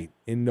Sunday night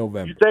in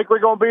November. You think we're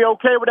going to be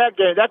okay with that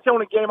game? That's the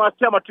only game I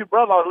tell my 2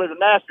 brothers-in-law who live in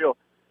Nashville.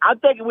 I'm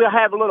thinking we'll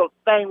have a little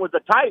thing with the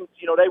Titans.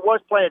 You know, they was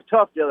playing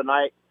tough the other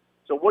night.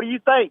 So what do you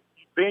think?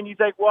 Ben, you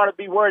think we ought to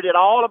be worried at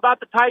all about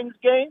the Titans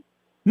game?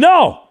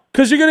 No,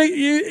 because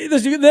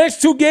the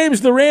next 2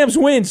 games the Rams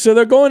win, so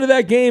they're going to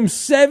that game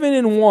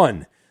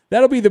 7-1.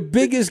 That'll be the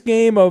biggest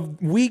game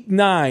of Week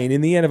 9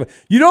 in the NFL.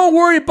 You don't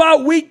worry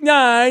about Week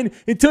 9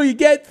 until you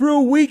get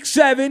through Week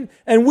 7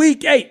 and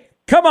Week 8.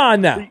 Come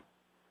on now.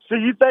 So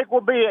you think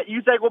we'll be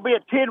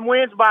at 10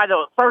 wins by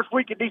the first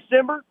week of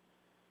December?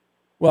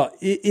 Well,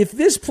 if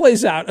this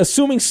plays out,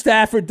 assuming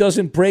Stafford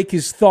doesn't break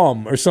his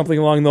thumb or something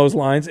along those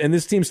lines, and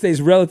this team stays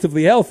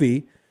relatively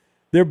healthy,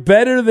 they're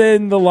better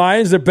than the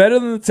Lions. They're better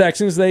than the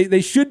Texans.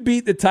 They should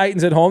beat the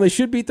Titans at home. They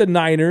should beat the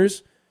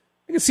Niners.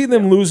 I could see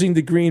them losing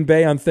to Green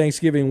Bay on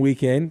Thanksgiving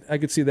weekend. I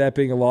could see that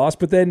being a loss.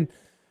 But then,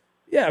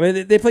 yeah, I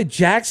mean, they play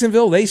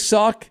Jacksonville. They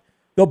suck.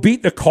 They'll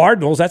beat the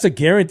Cardinals. That's a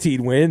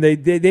guaranteed win. They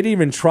didn't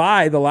even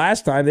try the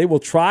last time. They will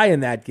try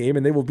in that game,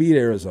 and they will beat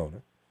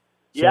Arizona.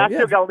 Yeah, I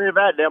still got to live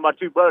that there. My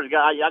 2 brothers,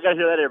 I got to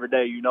hear that every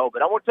day, you know.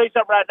 But I want to tell you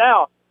something right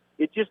now.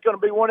 It's just going to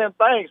be one of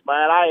them things,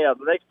 man.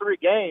 The next 3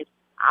 games,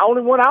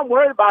 only one I'm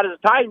worried about is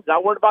the Titans.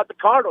 I'm worried about the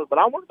Cardinals, but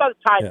I'm worried about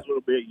the Titans a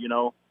little bit, you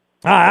know.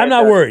 I'm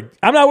not worried.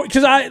 I'm not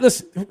because I'm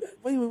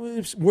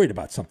worried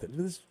about something.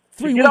 It's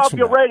 3 weeks from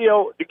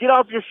now. To get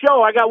off your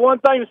show, I got one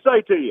thing to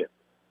say to you.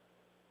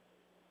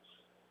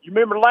 You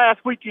remember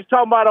last week you was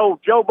talking about old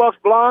Joe Buck's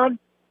blonde?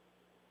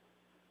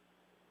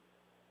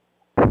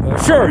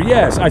 Sure,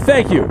 yes. I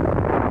thank you.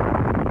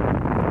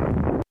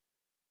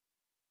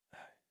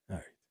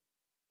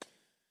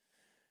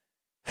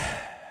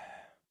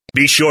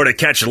 Be sure to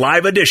catch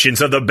live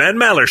editions of the Ben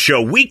Maller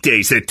Show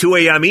weekdays at 2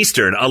 a.m.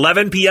 Eastern,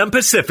 11 p.m.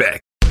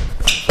 Pacific.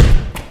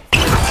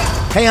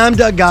 Hey, I'm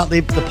Doug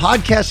Gottlieb. The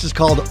podcast is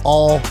called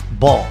All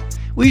Ball.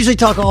 We usually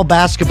talk all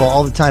basketball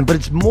all the time, but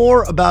it's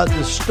more about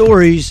the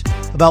stories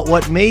about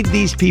what made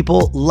these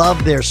people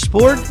love their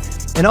sport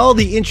and all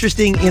the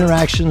interesting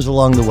interactions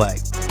along the way.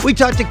 We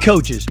talk to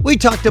coaches. We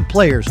talk to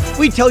players.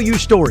 We tell you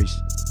stories.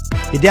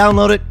 You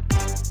download it.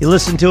 You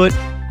listen to it.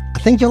 I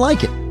think you'll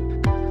like it.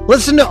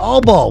 Listen to All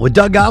Ball with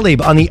Doug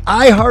Gottlieb on the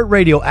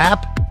iHeartRadio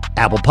app,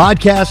 Apple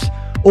Podcasts,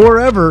 or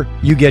wherever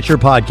you get your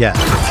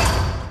podcasts.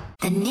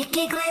 The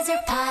Nikki Glazer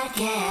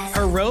Podcast.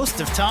 Her roast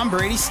of Tom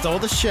Brady stole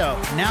the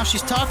show. Now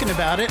she's talking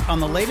about it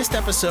on the latest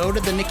episode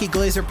of the Nikki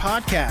Glazer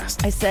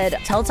Podcast. I said,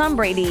 tell Tom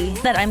Brady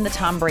that I'm the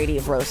Tom Brady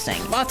of roasting.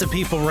 Lots of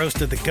people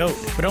roasted the GOAT,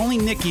 but only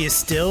Nikki is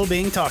still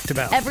being talked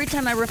about. Every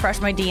time I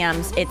refresh my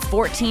DMs, it's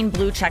 14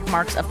 blue check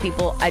marks of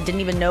people I didn't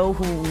even know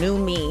who knew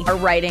me are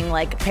writing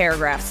like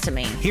paragraphs to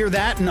me. Hear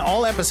that in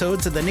all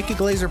episodes of the Nikki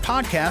Glazer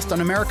Podcast on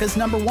America's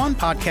 #1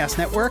 podcast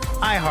network,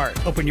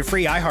 iHeart. Open your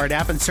free iHeart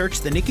app and search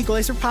the Nikki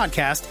Glazer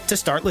Podcast to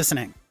start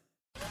listening.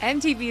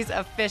 MTV's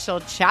official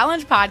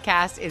Challenge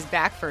podcast is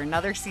back for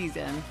another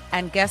season.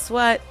 And guess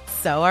what?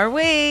 So are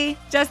we.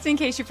 Just in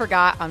case you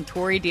forgot, I'm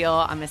Tori Deal.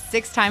 I'm a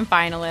 6-time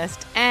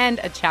finalist and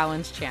a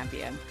Challenge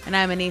champion. And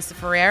I'm Anissa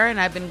Ferreira, and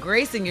I've been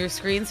gracing your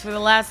screens for the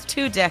last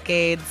 2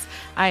 decades.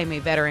 I am a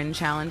veteran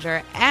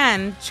challenger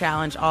and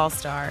Challenge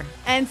All-Star.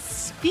 And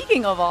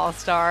speaking of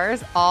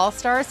All-Stars,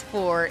 All-Stars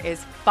 4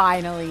 is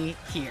finally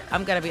here.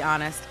 I'm going to be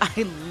honest.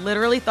 I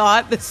literally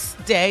thought this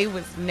day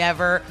was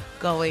never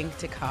going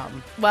to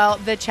come. Well,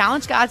 the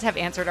Challenge gods have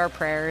answered our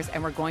prayers,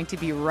 and we're going to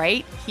be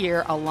right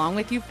here along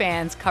with you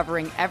fans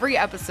covering every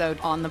episode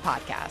on the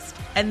podcast.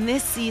 And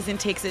this season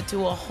takes it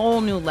to a whole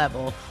new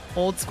level.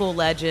 Old school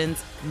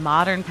legends,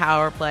 modern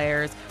power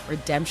players,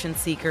 redemption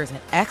seekers, and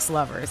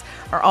ex-lovers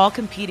are all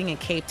competing in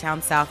Cape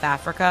Town, South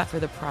Africa for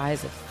the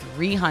prize of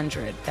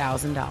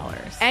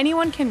 $300,000.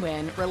 Anyone can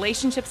win,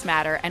 relationships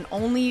matter, and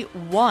only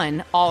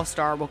one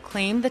All-Star will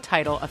claim the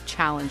title of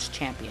Challenge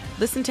champion.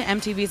 Listen to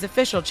MTV's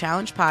official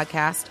Challenge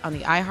podcast on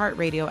the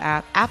iHeartRadio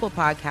app, Apple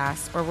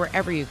Podcasts, or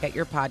wherever you get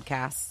your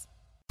podcasts.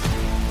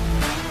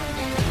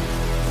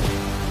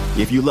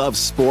 If you love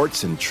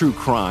sports and true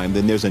crime,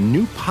 then there's a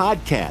new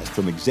podcast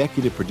from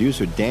executive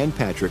producer Dan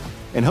Patrick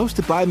and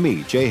hosted by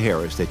me, Jay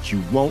Harris, that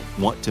you won't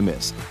want to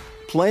miss.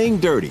 Playing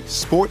Dirty: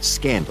 Sports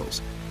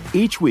Scandals.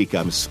 Each week,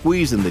 I'm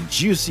squeezing the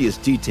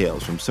juiciest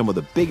details from some of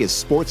the biggest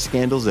sports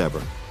scandals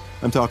ever.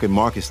 I'm talking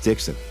Marcus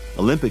Dixon,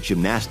 Olympic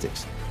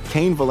gymnastics,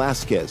 Cain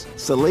Velasquez,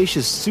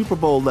 salacious Super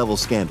Bowl-level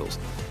scandals.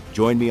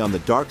 Join me on the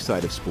dark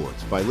side of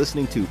sports by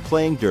listening to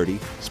Playing Dirty: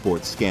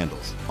 Sports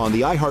Scandals on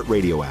the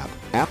iHeartRadio app,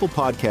 Apple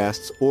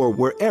Podcasts, or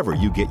wherever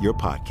you get your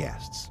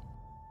podcasts.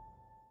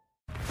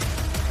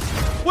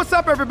 What's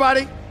up,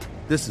 everybody?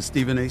 This is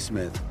Stephen A.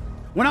 Smith.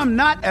 When I'm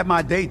not at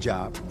my day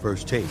job,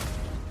 First Take,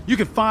 you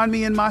can find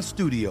me in my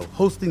studio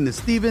hosting the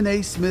Stephen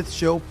A. Smith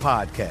Show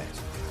podcast.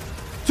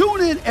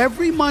 Tune in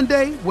every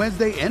Monday,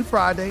 Wednesday, and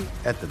Friday,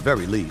 at the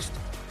very least,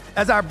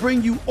 as I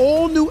bring you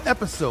all new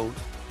episodes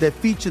that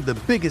feature the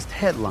biggest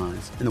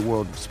headlines in the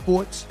world of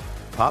sports,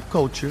 pop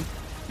culture,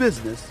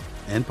 business,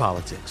 and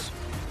politics.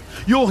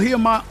 You'll hear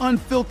my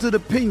unfiltered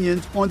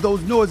opinions on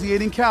those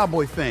nauseating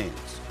Cowboy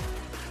fans,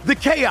 the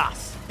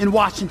chaos in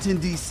Washington,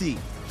 D.C.,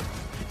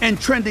 and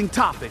trending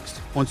topics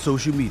on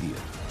social media,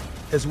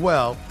 as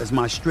well as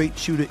my straight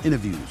shooter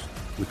interviews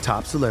with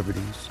top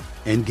celebrities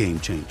and game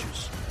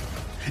changers.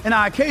 And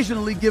I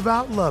occasionally give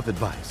out love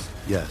advice.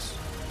 Yes,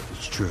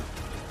 it's true.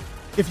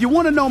 If you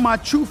want to know my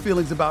true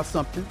feelings about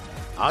something,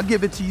 I'll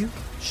give it to you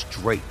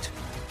straight.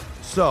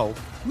 So,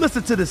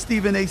 listen to the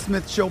Stephen A.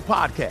 Smith Show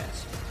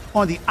podcast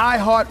on the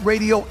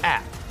iHeartRadio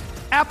app,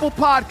 Apple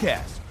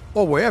Podcasts,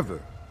 or wherever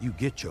you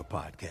get your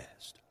podcast.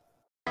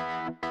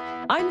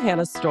 I'm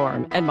Hannah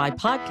Storm, and my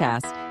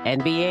podcast,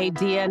 NBA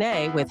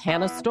DNA with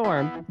Hannah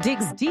Storm,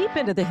 digs deep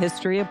into the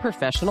history of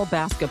professional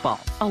basketball,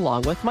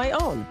 along with my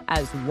own,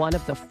 as one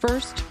of the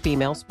first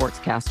female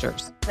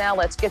sportscasters. Now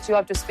let's get you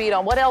up to speed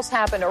on what else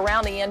happened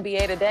around the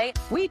NBA today.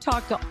 We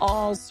talk to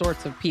all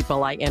sorts of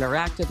people I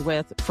interacted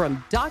with,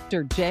 from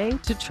Dr. J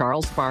to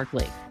Charles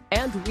Barkley,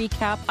 and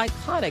recap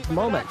iconic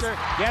moments.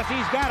 Yes,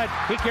 he's got it.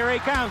 Here he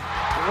comes.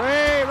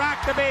 Way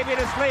rock the baby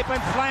to sleep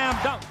and slam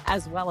dunk.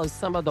 As well as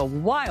some of the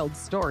wild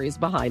stories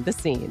behind the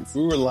scenes.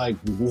 We were like,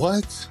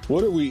 what?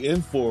 What are we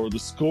in for? The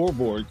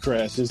scoreboard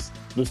crashes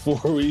before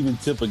we even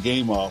tip a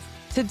game off.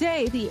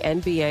 Today, the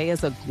NBA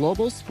is a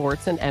global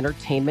sports and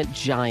entertainment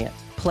giant.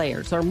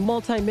 Players are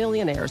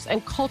multimillionaires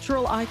and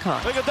cultural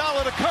icons.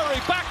 Iguodala to Curry,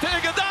 back to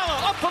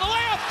Iguodala, up for the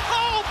layup.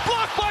 Oh,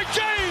 blocked by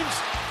James.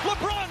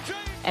 LeBron James.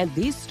 And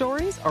these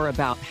stories are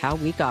about how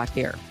we got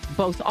here,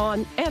 both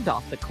on and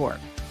off the court.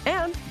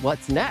 And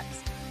what's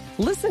next?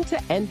 Listen to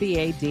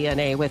NBA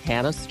DNA with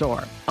Hannah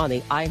Storm on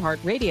the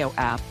iHeartRadio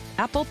app,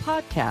 Apple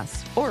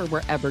Podcasts, or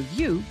wherever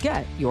you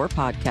get your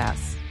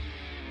podcasts.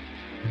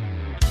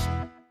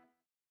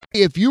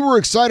 If you were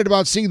excited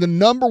about seeing the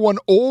 #1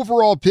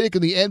 overall pick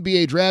in the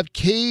NBA draft,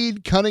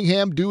 Cade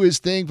Cunningham, do his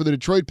thing for the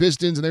Detroit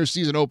Pistons in their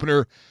season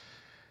opener,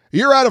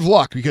 you're out of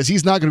luck because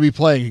he's not going to be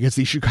playing against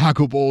the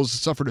Chicago Bulls.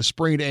 Suffered a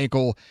sprained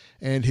ankle,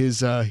 and his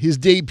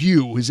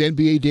debut, his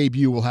NBA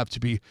debut, will have to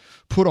be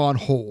put on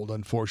hold,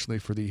 unfortunately,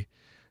 for the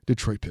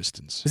Detroit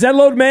Pistons. Is that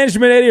load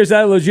management, Eddie, or is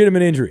that a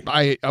legitimate injury?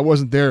 I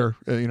wasn't there,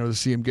 to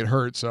see him get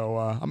hurt, so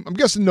I'm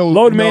guessing no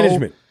load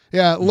management.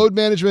 Yeah, load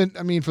management,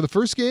 I mean, for the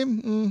first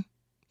game,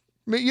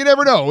 you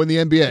never know in the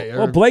NBA.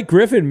 Well, Blake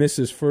Griffin missed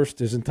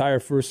his entire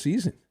first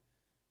season.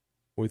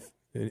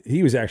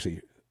 He was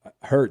actually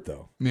hurt,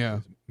 though. Yeah.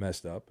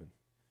 Messed up.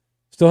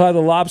 Still had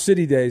the Lob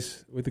City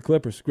days with the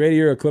Clippers. Great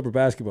era of Clipper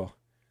basketball.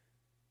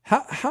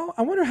 How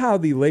I wonder how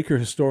the Laker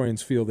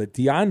historians feel that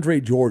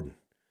DeAndre Jordan,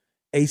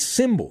 a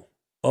symbol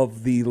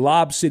of the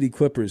Lob City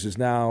Clippers, is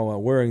now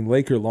wearing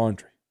Laker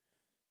laundry.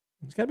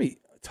 It's got to be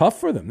tough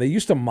for them. They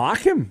used to mock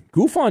him,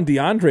 goof on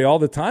DeAndre all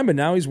the time, but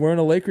now he's wearing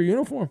a Laker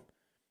uniform.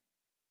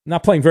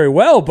 Not playing very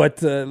well,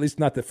 but at least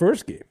not the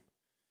first game.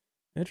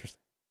 Interesting.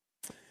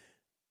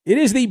 It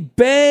is the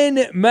Ben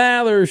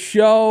Maller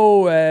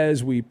Show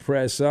as we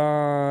press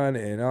on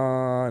and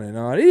on and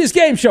on. It is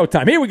game show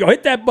time. Here we go.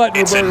 Hit that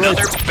button. It's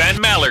another Ben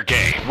Maller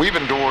game. We've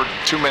endured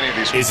too many of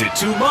these. Is it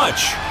too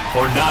much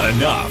or not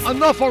enough?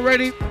 Enough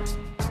already.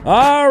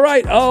 All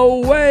right,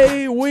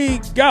 away we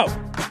go.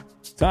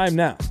 Time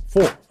now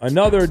for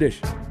another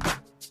edition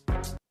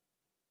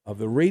of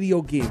the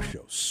radio game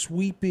show,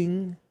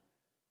 sweeping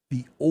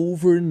the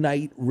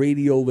overnight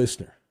radio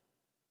listener.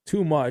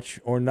 Too much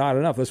or not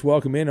enough. Let's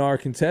welcome in our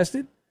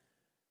contestant.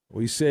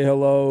 We say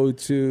hello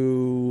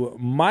to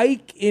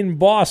Mike in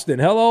Boston.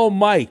 Hello,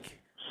 Mike.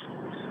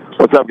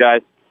 What's up,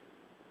 guys?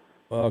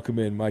 Welcome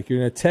in, Mike. You're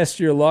going to test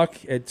your luck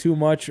at too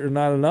much or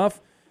not enough.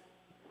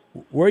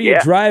 Where are you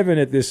driving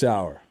at this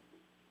hour?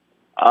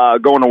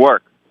 Going to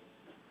work.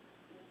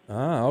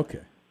 Ah,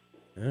 okay.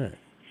 All right.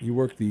 You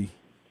work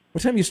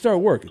what time do you start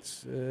work?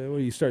 It's what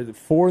do you start at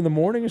 4 in the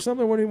morning or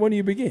something? When do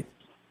you begin?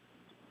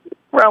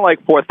 Around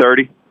like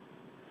 4:30.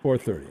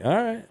 4:30. All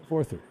right,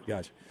 4:30.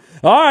 Gotcha.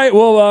 All right,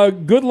 well,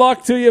 good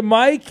luck to you,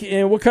 Mike.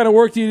 And what kind of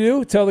work do you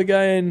do? Tell the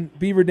guy in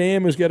Beaver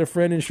Dam who's got a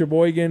friend in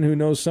Sheboygan who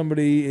knows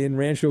somebody in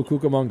Rancho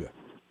Cucamonga.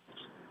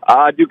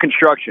 I do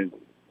construction.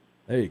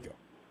 There you go.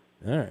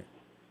 All right.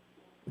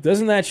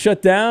 Doesn't that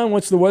shut down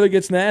once the weather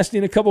gets nasty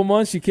in a couple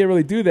months? You can't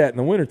really do that in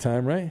the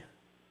wintertime, right?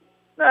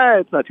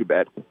 It's not too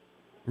bad.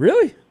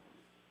 Really?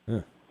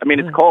 I mean,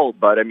 it's cold,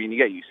 but, I mean, you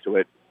get used to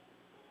it.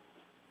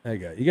 I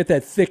got you. You got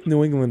that thick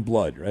New England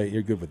blood, right?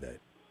 You're good with that.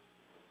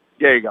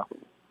 There you go.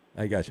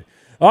 I got you.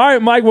 All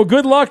right, Mike. Well,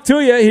 good luck to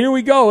you. Here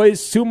we go.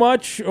 Is too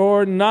much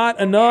or not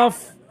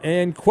enough?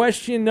 And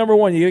question number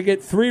 1. You got to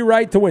get 3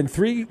 right to win.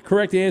 3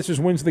 correct answers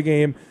wins the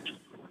game.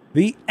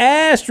 The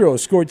Astros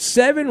scored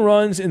 7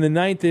 runs in the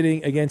 9th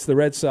inning against the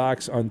Red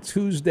Sox on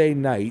Tuesday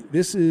night.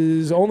 This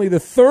is only the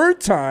 3rd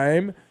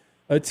time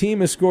a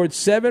team has scored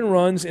 7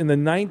 runs in the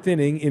 9th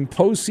inning in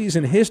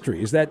postseason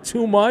history. Is that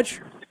too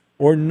much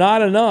or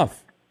not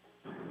enough?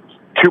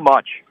 Too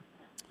much.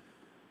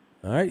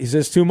 All right, he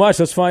says too much.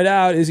 Let's find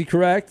out. Is he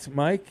correct,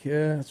 Mike?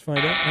 Let's find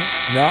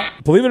out. No,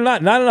 believe it or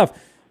not enough.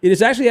 It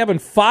has actually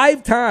happened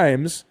 5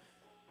 times.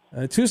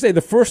 Tuesday,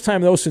 the first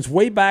time, though, since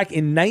way back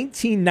in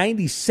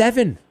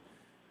 1997.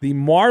 The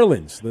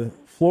Marlins, the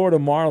Florida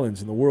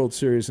Marlins in the World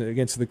Series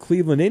against the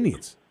Cleveland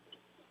Indians.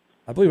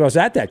 I believe I was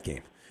at that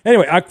game.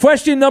 Anyway,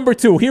 question number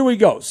 2. Here we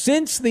go.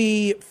 Since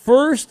the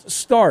first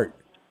start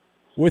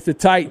with the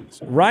Titans,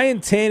 Ryan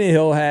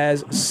Tannehill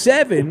has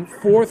 7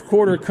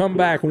 fourth-quarter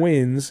comeback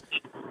wins.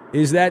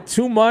 Is that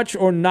too much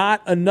or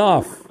not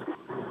enough?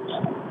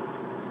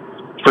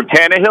 For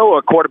Tannehill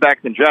or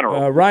quarterbacks in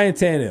general? Ryan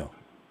Tannehill,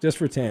 just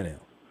for Tannehill.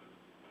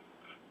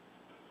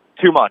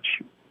 Too much.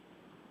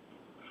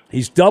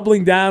 He's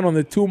doubling down on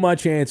the too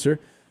much answer.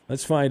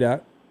 Let's find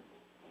out.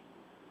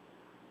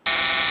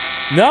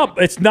 Nope,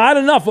 it's not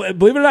enough.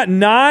 Believe it or not,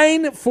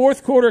 9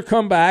 fourth-quarter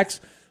comebacks.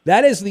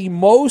 That is the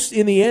most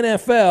in the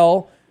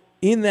NFL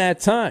in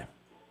that time.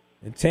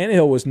 And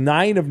Tannehill was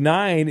 9 of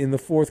 9 in the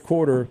fourth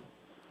quarter.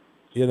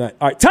 All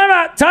right,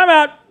 timeout.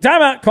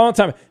 Call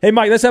timeout. Hey,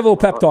 Mike, let's have a little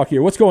pep talk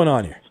here. What's going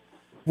on here?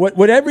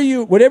 Whatever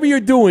you're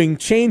doing,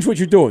 change what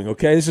you're doing,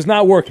 okay? This is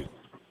not working.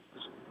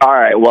 All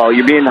right, well,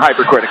 you're being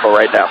hypercritical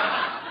right now.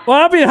 Well,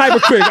 I'm being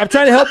hypercritical. I'm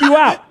trying to help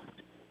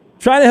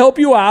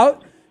you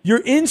out.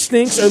 Your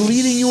instincts are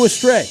leading you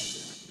astray.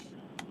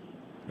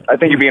 I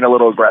think you're being a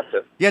little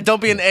aggressive. Yeah,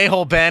 don't be an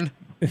a-hole, Ben.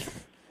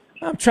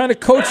 I'm trying to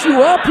coach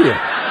you up here.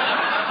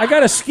 I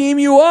got to scheme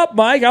you up,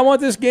 Mike. I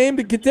want this game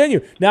to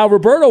continue. Now,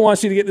 Roberto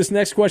wants you to get this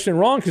next question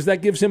wrong because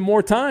that gives him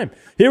more time.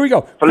 Here we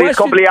go. Feliz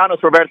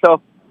cumpleaños,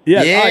 Roberto.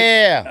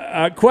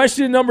 Yeah.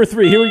 Question number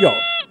 3. Here we go.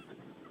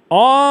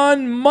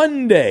 On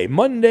Monday,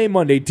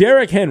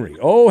 Derrick Henry,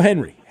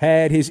 Henry,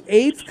 had his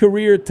 8th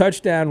career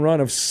touchdown run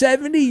of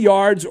 70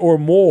 yards or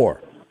more.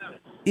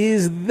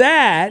 Is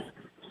that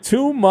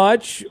too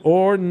much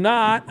or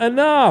not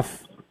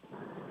enough?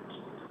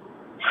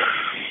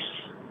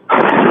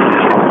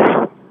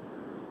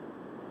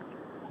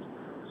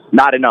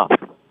 Not enough.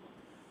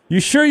 You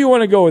sure you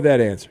want to go with that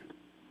answer?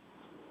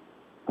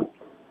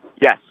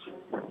 Yes.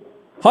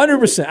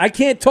 100%. I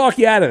can't talk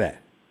you out of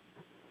that.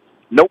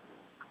 Nope.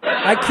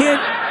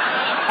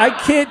 I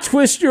can't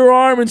twist your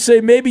arm and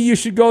say maybe you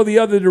should go the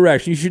other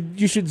direction.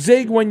 You should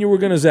zig when you were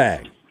going to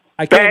zag.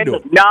 I can't do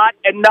it. Not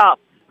enough.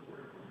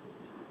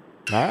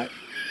 All right.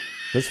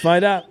 Let's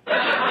find out.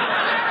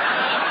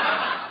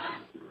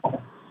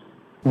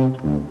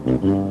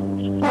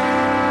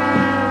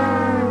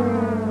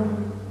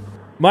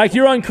 Mike,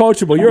 you're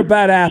uncoachable. You're a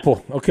bad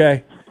apple,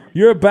 okay?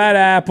 You're a bad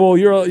apple.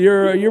 You're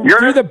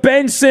the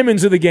Ben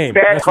Simmons of the game.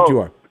 That's what you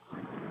are.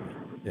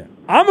 Yeah.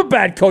 I'm a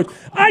bad coach.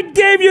 I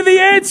gave you the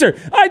answer.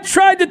 I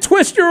tried to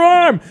twist your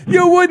arm.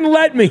 You wouldn't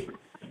let me.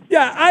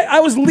 Yeah, I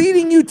was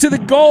leading you to the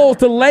goal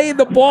to lay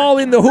the ball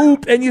in the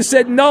hoop, and you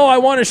said, no, I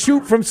want to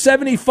shoot from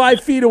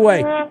 75 feet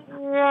away. All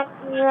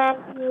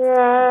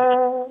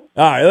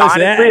right,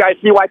 listen. Honestly, I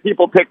see why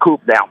people pick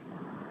Coop now.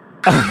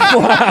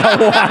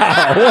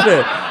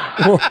 Wow.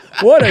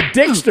 What a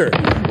dickster.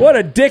 What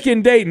a dick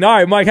in Dayton. All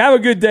right, Mike, have a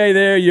good day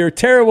there. You're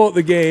terrible at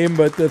the game,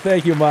 but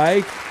thank you,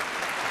 Mike.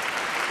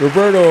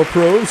 Roberto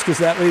approves because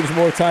that leaves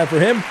more time for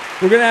him.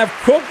 We're going to have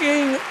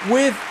Cooking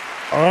with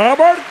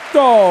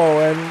Roberto,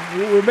 and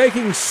we're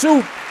making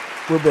soup,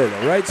 Roberto,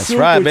 right? That's soup,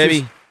 right,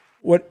 baby.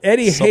 What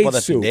Eddie Sopa hates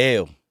de soup.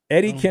 fideo.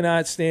 Eddie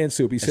cannot stand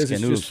soup. He says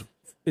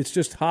it's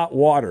just hot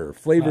water,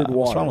 flavored water.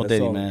 What's wrong with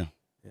Eddie, man?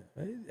 Yeah.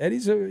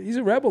 Eddie's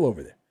a rebel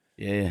over there.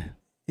 Yeah.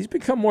 He's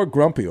become more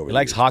grumpy over there. He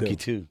likes hockey,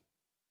 too.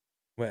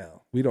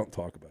 Well, we don't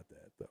talk about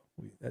that, though.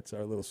 That's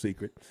our little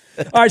secret.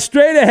 All right,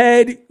 straight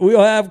ahead,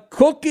 we'll have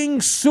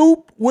Cooking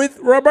Soup with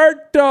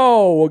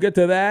Roberto. We'll get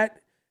to that,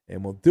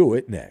 and we'll do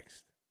it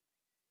next.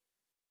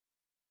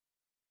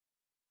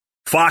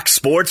 Fox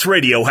Sports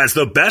Radio has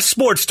the best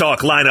sports talk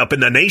lineup in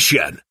the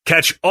nation.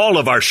 Catch all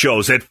of our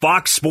shows at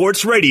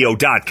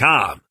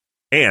foxsportsradio.com.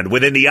 And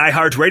within the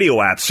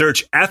iHeartRadio app,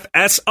 search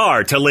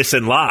FSR to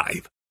listen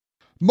live.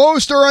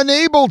 Most are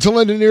unable to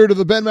lend an ear to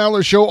the Ben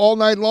Maller Show all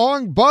night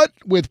long, but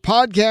with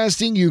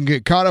podcasting, you can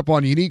get caught up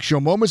on unique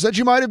show moments that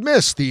you might have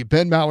missed. The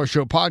Ben Maller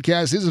Show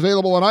podcast is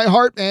available on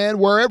iHeart and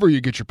wherever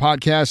you get your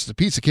podcasts. It's a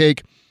piece of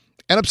cake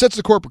and upsets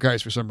the corporate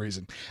guys for some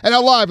reason. And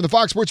now live in the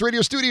Fox Sports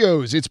Radio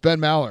studios, it's Ben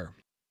Maller.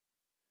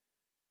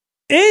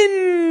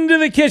 Into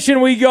the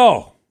kitchen we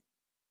go.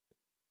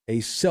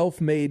 A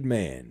self-made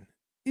man.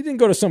 He didn't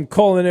go to some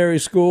culinary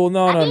school.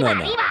 No.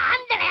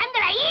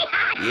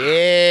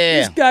 Yeah.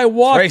 This guy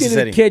walked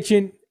into the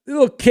kitchen,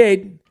 little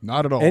kid.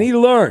 Not at all. And he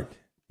learned.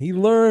 He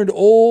learned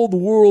old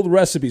world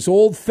recipes,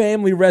 old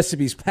family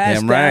recipes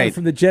passed down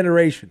from the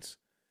generations.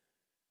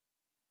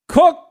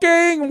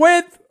 Cooking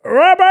with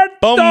Roberto.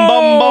 Boom,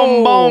 boom,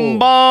 boom, boom,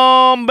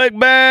 boom, Big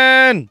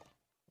Ben.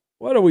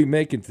 What are we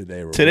making today,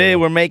 Roberto? Today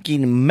we're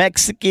making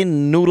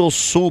Mexican noodle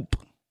soup.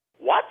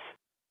 What?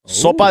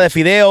 Sopa de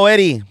fideo,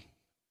 Eddie.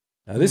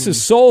 Now, this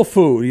is soul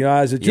food. You know,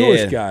 as a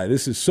Jewish guy,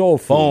 this is soul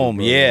food.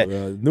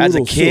 Boom, as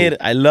a kid,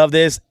 I love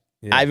this.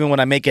 Yeah. Even when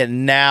I make it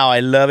now,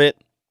 I love it.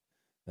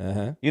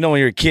 Uh-huh. You know,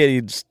 when you're a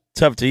kid, it's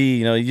tough to eat.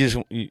 You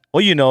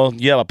know,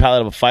 you have a palate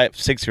of a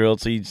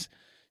 5-6-year-old, so you eat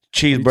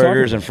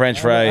cheeseburgers and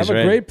French fries, I have right?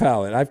 a great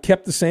palate. I've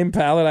kept the same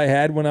palate I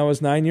had when I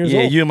was 9 years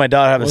old. Yeah, you and my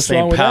daughter have the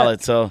same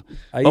palate. So,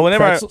 I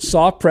eat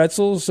soft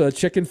pretzels,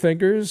 chicken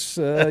fingers,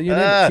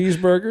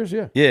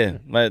 cheeseburgers. Yeah,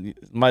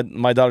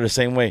 my daughter the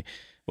same way.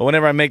 But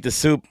whenever I make the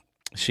soup,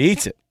 she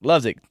eats it,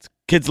 loves it.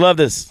 Kids love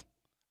this.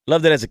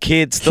 Loved it as a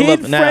kid, still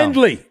love it now.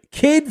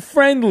 Kid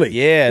friendly.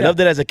 Yeah, loved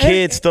it as a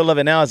kid, still love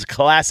it now. It's a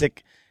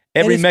classic.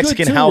 Every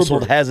Mexican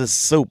household has a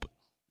soup.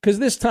 Because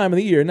this time of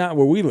the year, not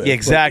where we live. Yeah,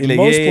 exactly. In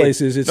most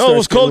places, it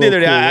was cold the other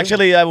day. Cooler.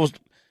 Actually, when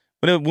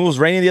it was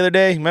raining the other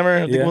day, remember?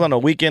 I think it was on a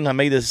weekend. I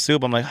made this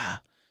soup. I'm like,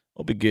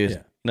 it'll be good. Yeah.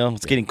 You know,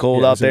 it's getting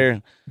cold out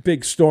there.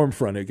 Big storm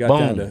front. It got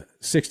down to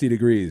 60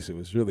 degrees. It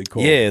was really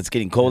cold. Yeah, it's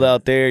getting cold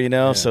out there, you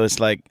know. So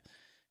it's like,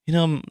 you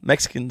know,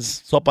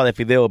 Mexicans, sopa de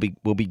fideo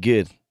will be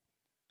good.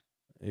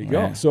 There you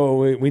go. So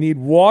we need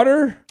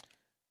water.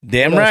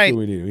 Damn what right.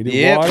 Else do we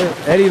need water.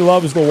 Eddie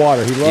loves the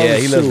water. He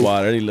loves he loves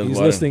water. He's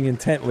listening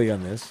intently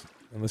on this.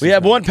 We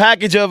have one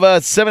package of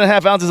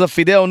 7.5 ounces of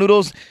fideo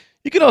noodles.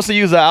 You can also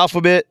use the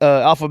alphabet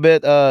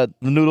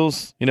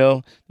noodles. You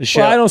know, the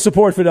shell. Well, I don't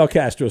support Fidel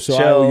Castro, so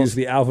I will use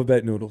the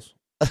alphabet noodles.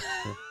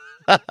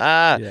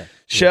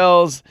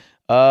 Shells,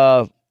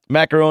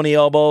 macaroni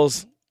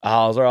elbows.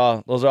 Those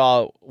are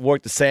all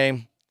work the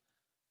same.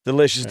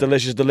 Delicious.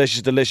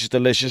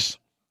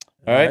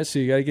 All right, so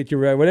you got to get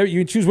your whatever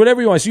you can choose,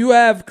 whatever you want. So you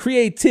have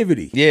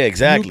creativity. Yeah,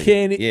 exactly. You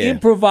can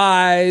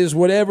improvise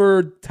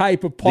whatever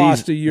type of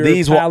pasta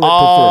these will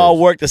all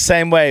work the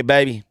same way,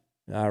 baby.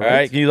 All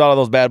right, you can use all of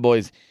those bad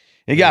boys.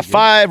 You got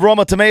 5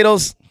 Roma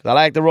tomatoes. I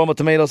like the Roma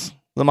tomatoes.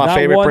 They're my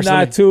favorite. Not 1,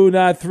 personally. not 2,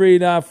 not 3,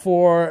 not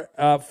 4,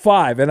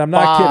 5. And I'm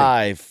not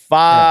kidding.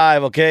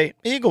 5. Okay,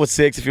 you can go with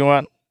 6 if you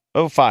want.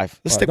 Oh,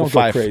 5. Let's stick with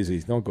 5.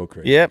 Don't go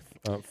crazy. Yep.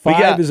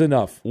 5 is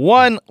enough.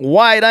 1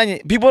 white onion.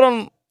 People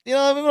don't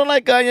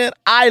like onion.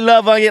 I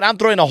love onion. I'm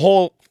throwing a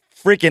whole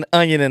freaking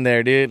onion in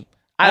there, dude.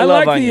 I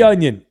love like the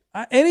onion.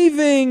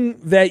 Anything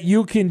that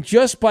you can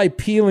just by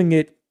peeling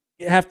it,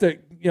 you have to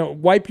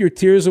wipe your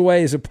tears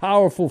away is a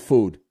powerful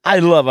food. I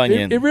love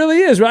onion. It really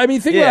is, right? I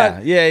mean, think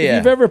about it. If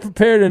you've ever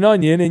prepared an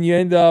onion and you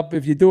end up,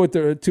 if you do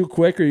it too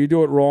quick or you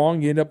do it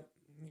wrong, you end up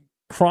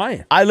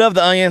crying. I love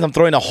the onions. I'm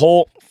throwing a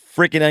whole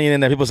freaking onion in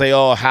there. People say,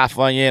 half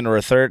onion or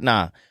a third.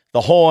 Nah,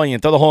 the whole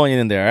onion. Throw the whole onion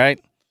in there, all right?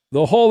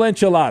 The whole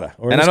enchilada.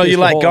 And I know you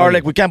like garlic.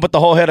 Onion. We can't put the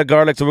whole head of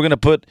garlic, so we're going to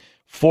put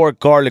 4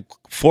 garlic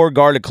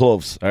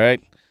cloves, all right?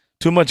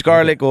 Too much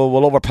garlic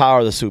will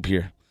overpower the soup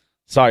here.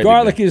 Sorry.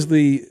 Garlic is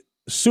the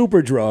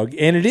super drug,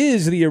 and it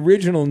is the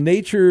original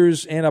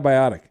nature's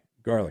antibiotic,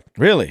 garlic.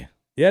 Really?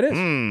 Yeah, it is.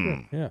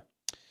 Yeah.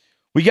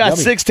 We got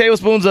Yummy. 6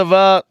 tablespoons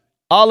of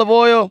olive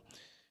oil,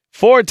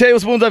 4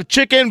 tablespoons of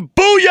chicken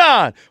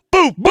bouillon.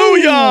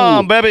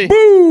 Bouillon, baby.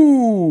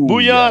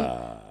 Bouillon.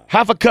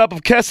 Half a cup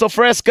of queso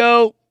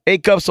fresco,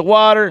 8 cups of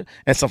water,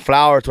 and some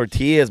flour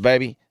tortillas,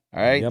 baby.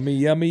 All right. Yummy,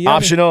 yummy, yummy.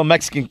 Optional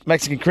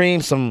Mexican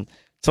cream, some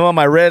of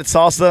my red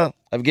salsa.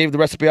 I've gave the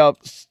recipe out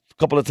a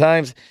couple of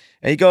times.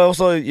 And you can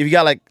also, if you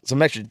got like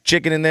some extra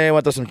chicken in there, you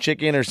want to throw some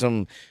chicken or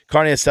some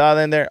carne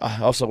asada in there,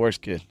 also works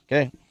good.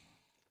 Okay.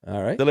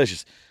 All right.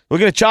 Delicious. We're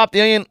going to chop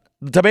the onion,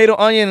 the tomato,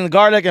 onion, and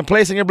garlic and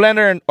place in your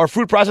blender or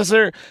food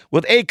processor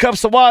with 8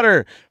 cups of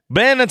water.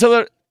 Blend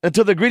until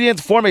the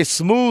ingredients form a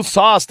smooth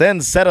sauce,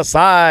 then set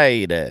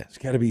aside. It's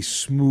got to be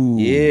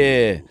smooth.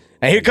 Yeah.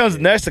 And here comes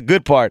next, the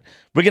good part.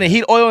 We're going to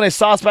heat oil in a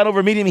saucepan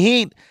over medium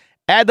heat.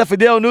 Add the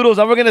Fideo noodles,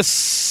 and we're going to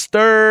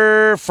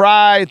stir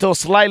fry until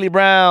slightly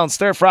brown.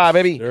 Stir fry,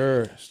 baby.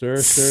 Stir.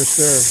 I'm stirring.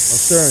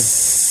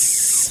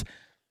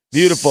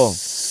 Beautiful.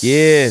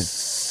 Yeah.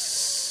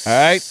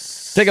 All right.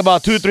 Take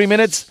about 2 to 3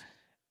 minutes.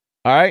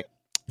 All right.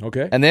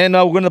 Okay. And then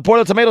we're going to pour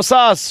the tomato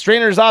sauce.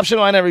 Strainer is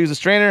optional. I never use a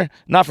strainer.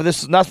 Not for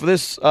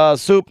this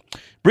soup.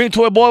 Bring it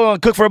to a boil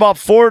and cook for about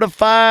 4 to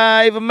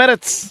 5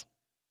 minutes.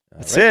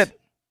 That's it.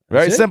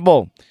 Very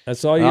simple.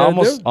 That's all you got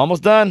to do?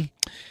 Almost done.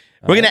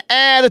 We're going to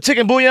add the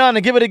chicken bouillon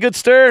and give it a good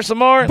stir some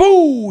more.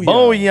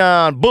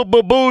 Bouillon.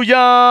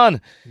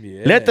 Bouillon.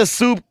 Yeah. Let the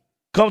soup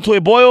come to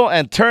a boil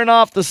and turn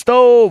off the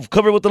stove.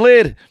 Cover it with the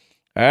lid.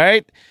 All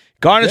right.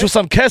 Garnish with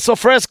some queso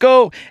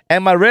fresco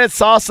and my red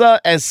salsa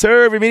and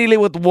serve immediately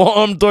with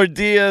warm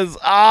tortillas.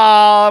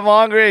 I'm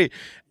hungry.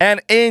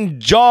 And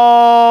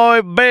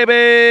enjoy,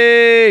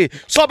 baby.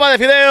 Sopa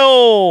de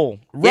fideo.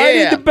 Right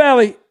in the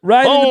belly.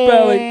 Right in the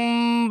belly.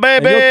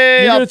 Baby.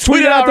 You're going I'll to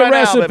tweet out the right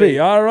recipe. now, baby.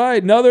 All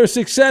right. Another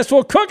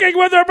successful Cooking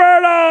with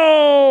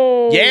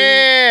Roberto.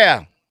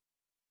 Yeah.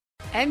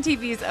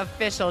 MTV's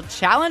official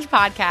Challenge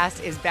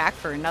podcast is back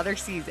for another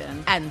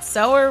season. And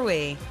so are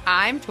we.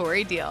 I'm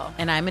Tori Deal.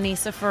 And I'm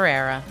Anissa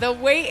Ferreira. The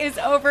wait is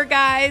over,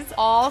 guys.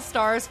 All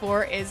Stars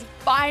 4 is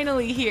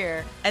finally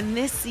here. And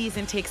this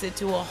season takes it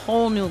to a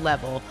whole new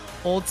level.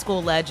 Old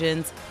school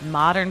legends,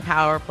 modern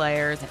power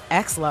players, and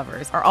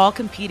ex-lovers are all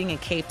competing in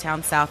Cape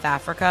Town, South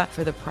Africa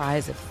for the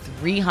prize of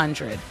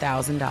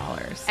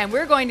 $300,000. And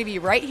we're going to be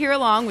right here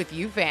along with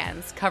you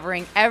fans,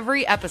 covering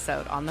every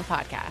episode on the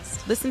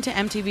podcast. Listen to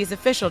MTV's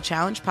official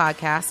Challenge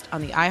podcast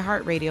on the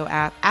iHeartRadio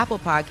app, Apple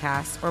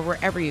Podcasts, or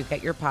wherever you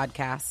get your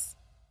podcasts.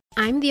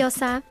 I'm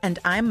Diosa. And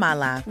I'm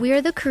Mala. We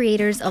are the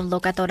creators of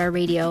Locatora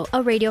Radio,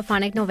 a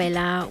radiophonic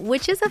novela,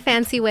 which is a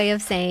fancy way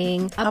of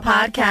saying a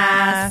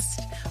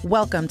podcast.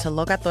 Welcome to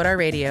Locatora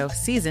Radio,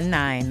 Season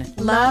 9.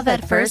 Love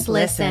at first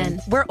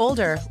listen. We're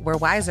older, we're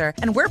wiser,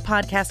 and we're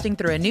podcasting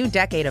through a new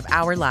decade of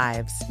our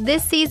lives.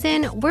 This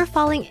season, we're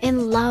falling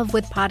in love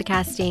with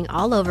podcasting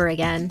all over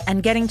again.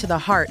 And getting to the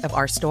heart of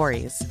our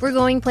stories. We're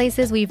going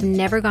places we've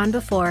never gone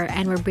before,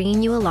 and we're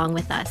bringing you along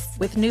with us.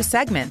 With new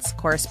segments,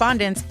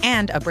 correspondence,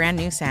 and a brand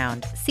new sound.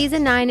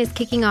 Season 9 is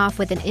kicking off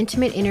with an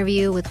intimate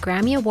interview with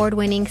Grammy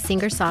Award-winning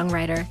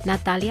singer-songwriter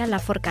Natalia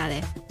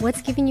Lafourcade.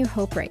 What's giving you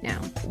hope right now?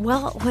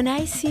 Well, when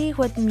I see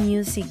what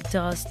music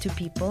does to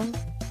people,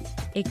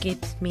 it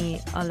gives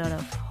me a lot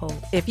of hope.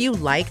 If you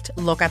liked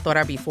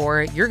Locatora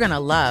before, you're going to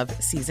love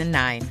Season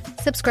 9.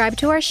 Subscribe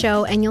to our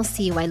show and you'll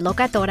see why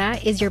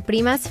Locatora is your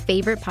prima's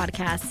favorite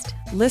podcast.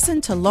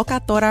 Listen to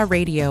Locatora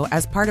Radio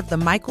as part of the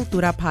My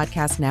Cultura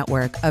Podcast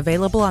Network,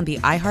 available on the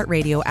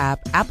iHeartRadio app,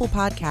 Apple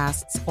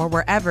Podcasts, or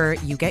wherever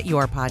you get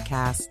your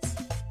podcasts.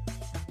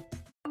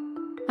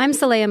 I'm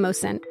Saleha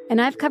Mohsen,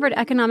 and I've covered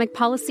economic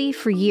policy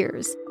for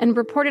years and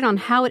reported on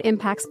how it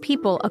impacts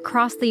people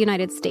across the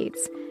United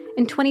States.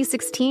 In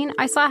 2016,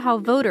 I saw how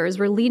voters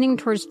were leaning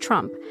towards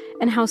Trump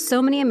and how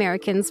so many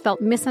Americans felt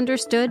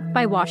misunderstood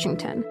by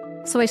Washington.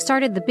 So I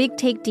started The Big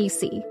Take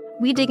DC.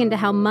 We dig into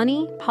how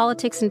money,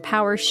 politics, and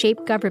power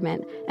shape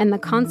government and the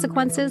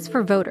consequences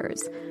for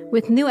voters.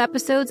 With new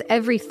episodes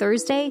every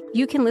Thursday,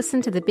 you can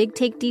listen to The Big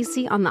Take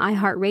DC on the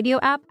iHeartRadio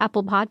app,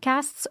 Apple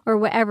Podcasts, or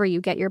wherever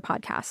you get your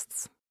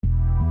podcasts.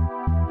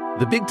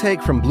 The Big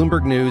Take from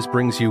Bloomberg News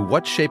brings you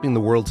what's shaping the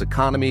world's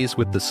economies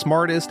with the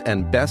smartest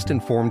and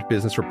best-informed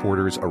business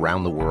reporters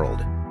around the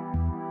world.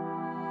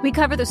 We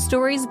cover the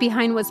stories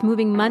behind what's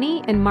moving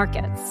money and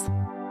markets.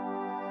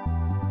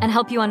 And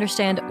help you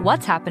understand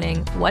what's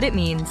happening, what it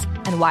means,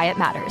 and why it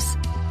matters.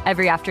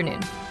 Every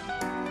afternoon.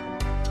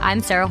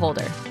 I'm Sarah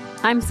Holder.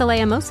 I'm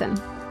Saleha Mohsen.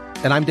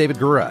 And I'm David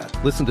Gura.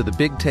 Listen to The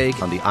Big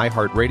Take on the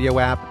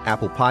iHeartRadio app,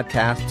 Apple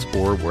Podcasts,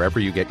 or wherever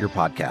you get your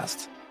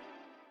podcasts.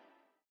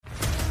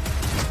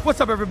 What's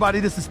up,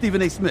 everybody? This is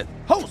Stephen A. Smith,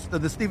 host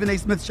of the Stephen A.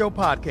 Smith Show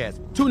podcast.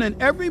 Tune in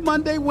every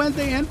Monday,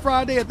 Wednesday, and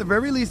Friday at the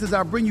very least as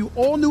I bring you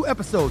all new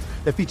episodes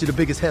that feature the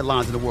biggest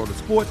headlines in the world of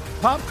sports,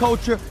 pop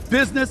culture,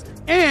 business,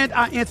 and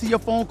I answer your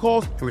phone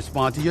calls and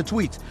respond to your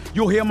tweets.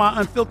 You'll hear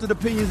my unfiltered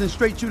opinions and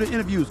straight-shooter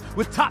interviews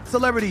with top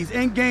celebrities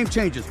and game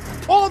changers.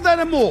 All that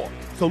and more.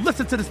 So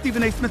listen to the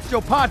Stephen A. Smith Show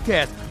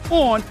podcast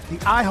on the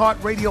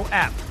iHeartRadio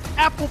app,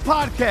 Apple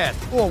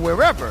Podcasts, or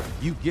wherever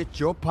you get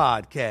your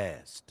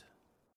podcast.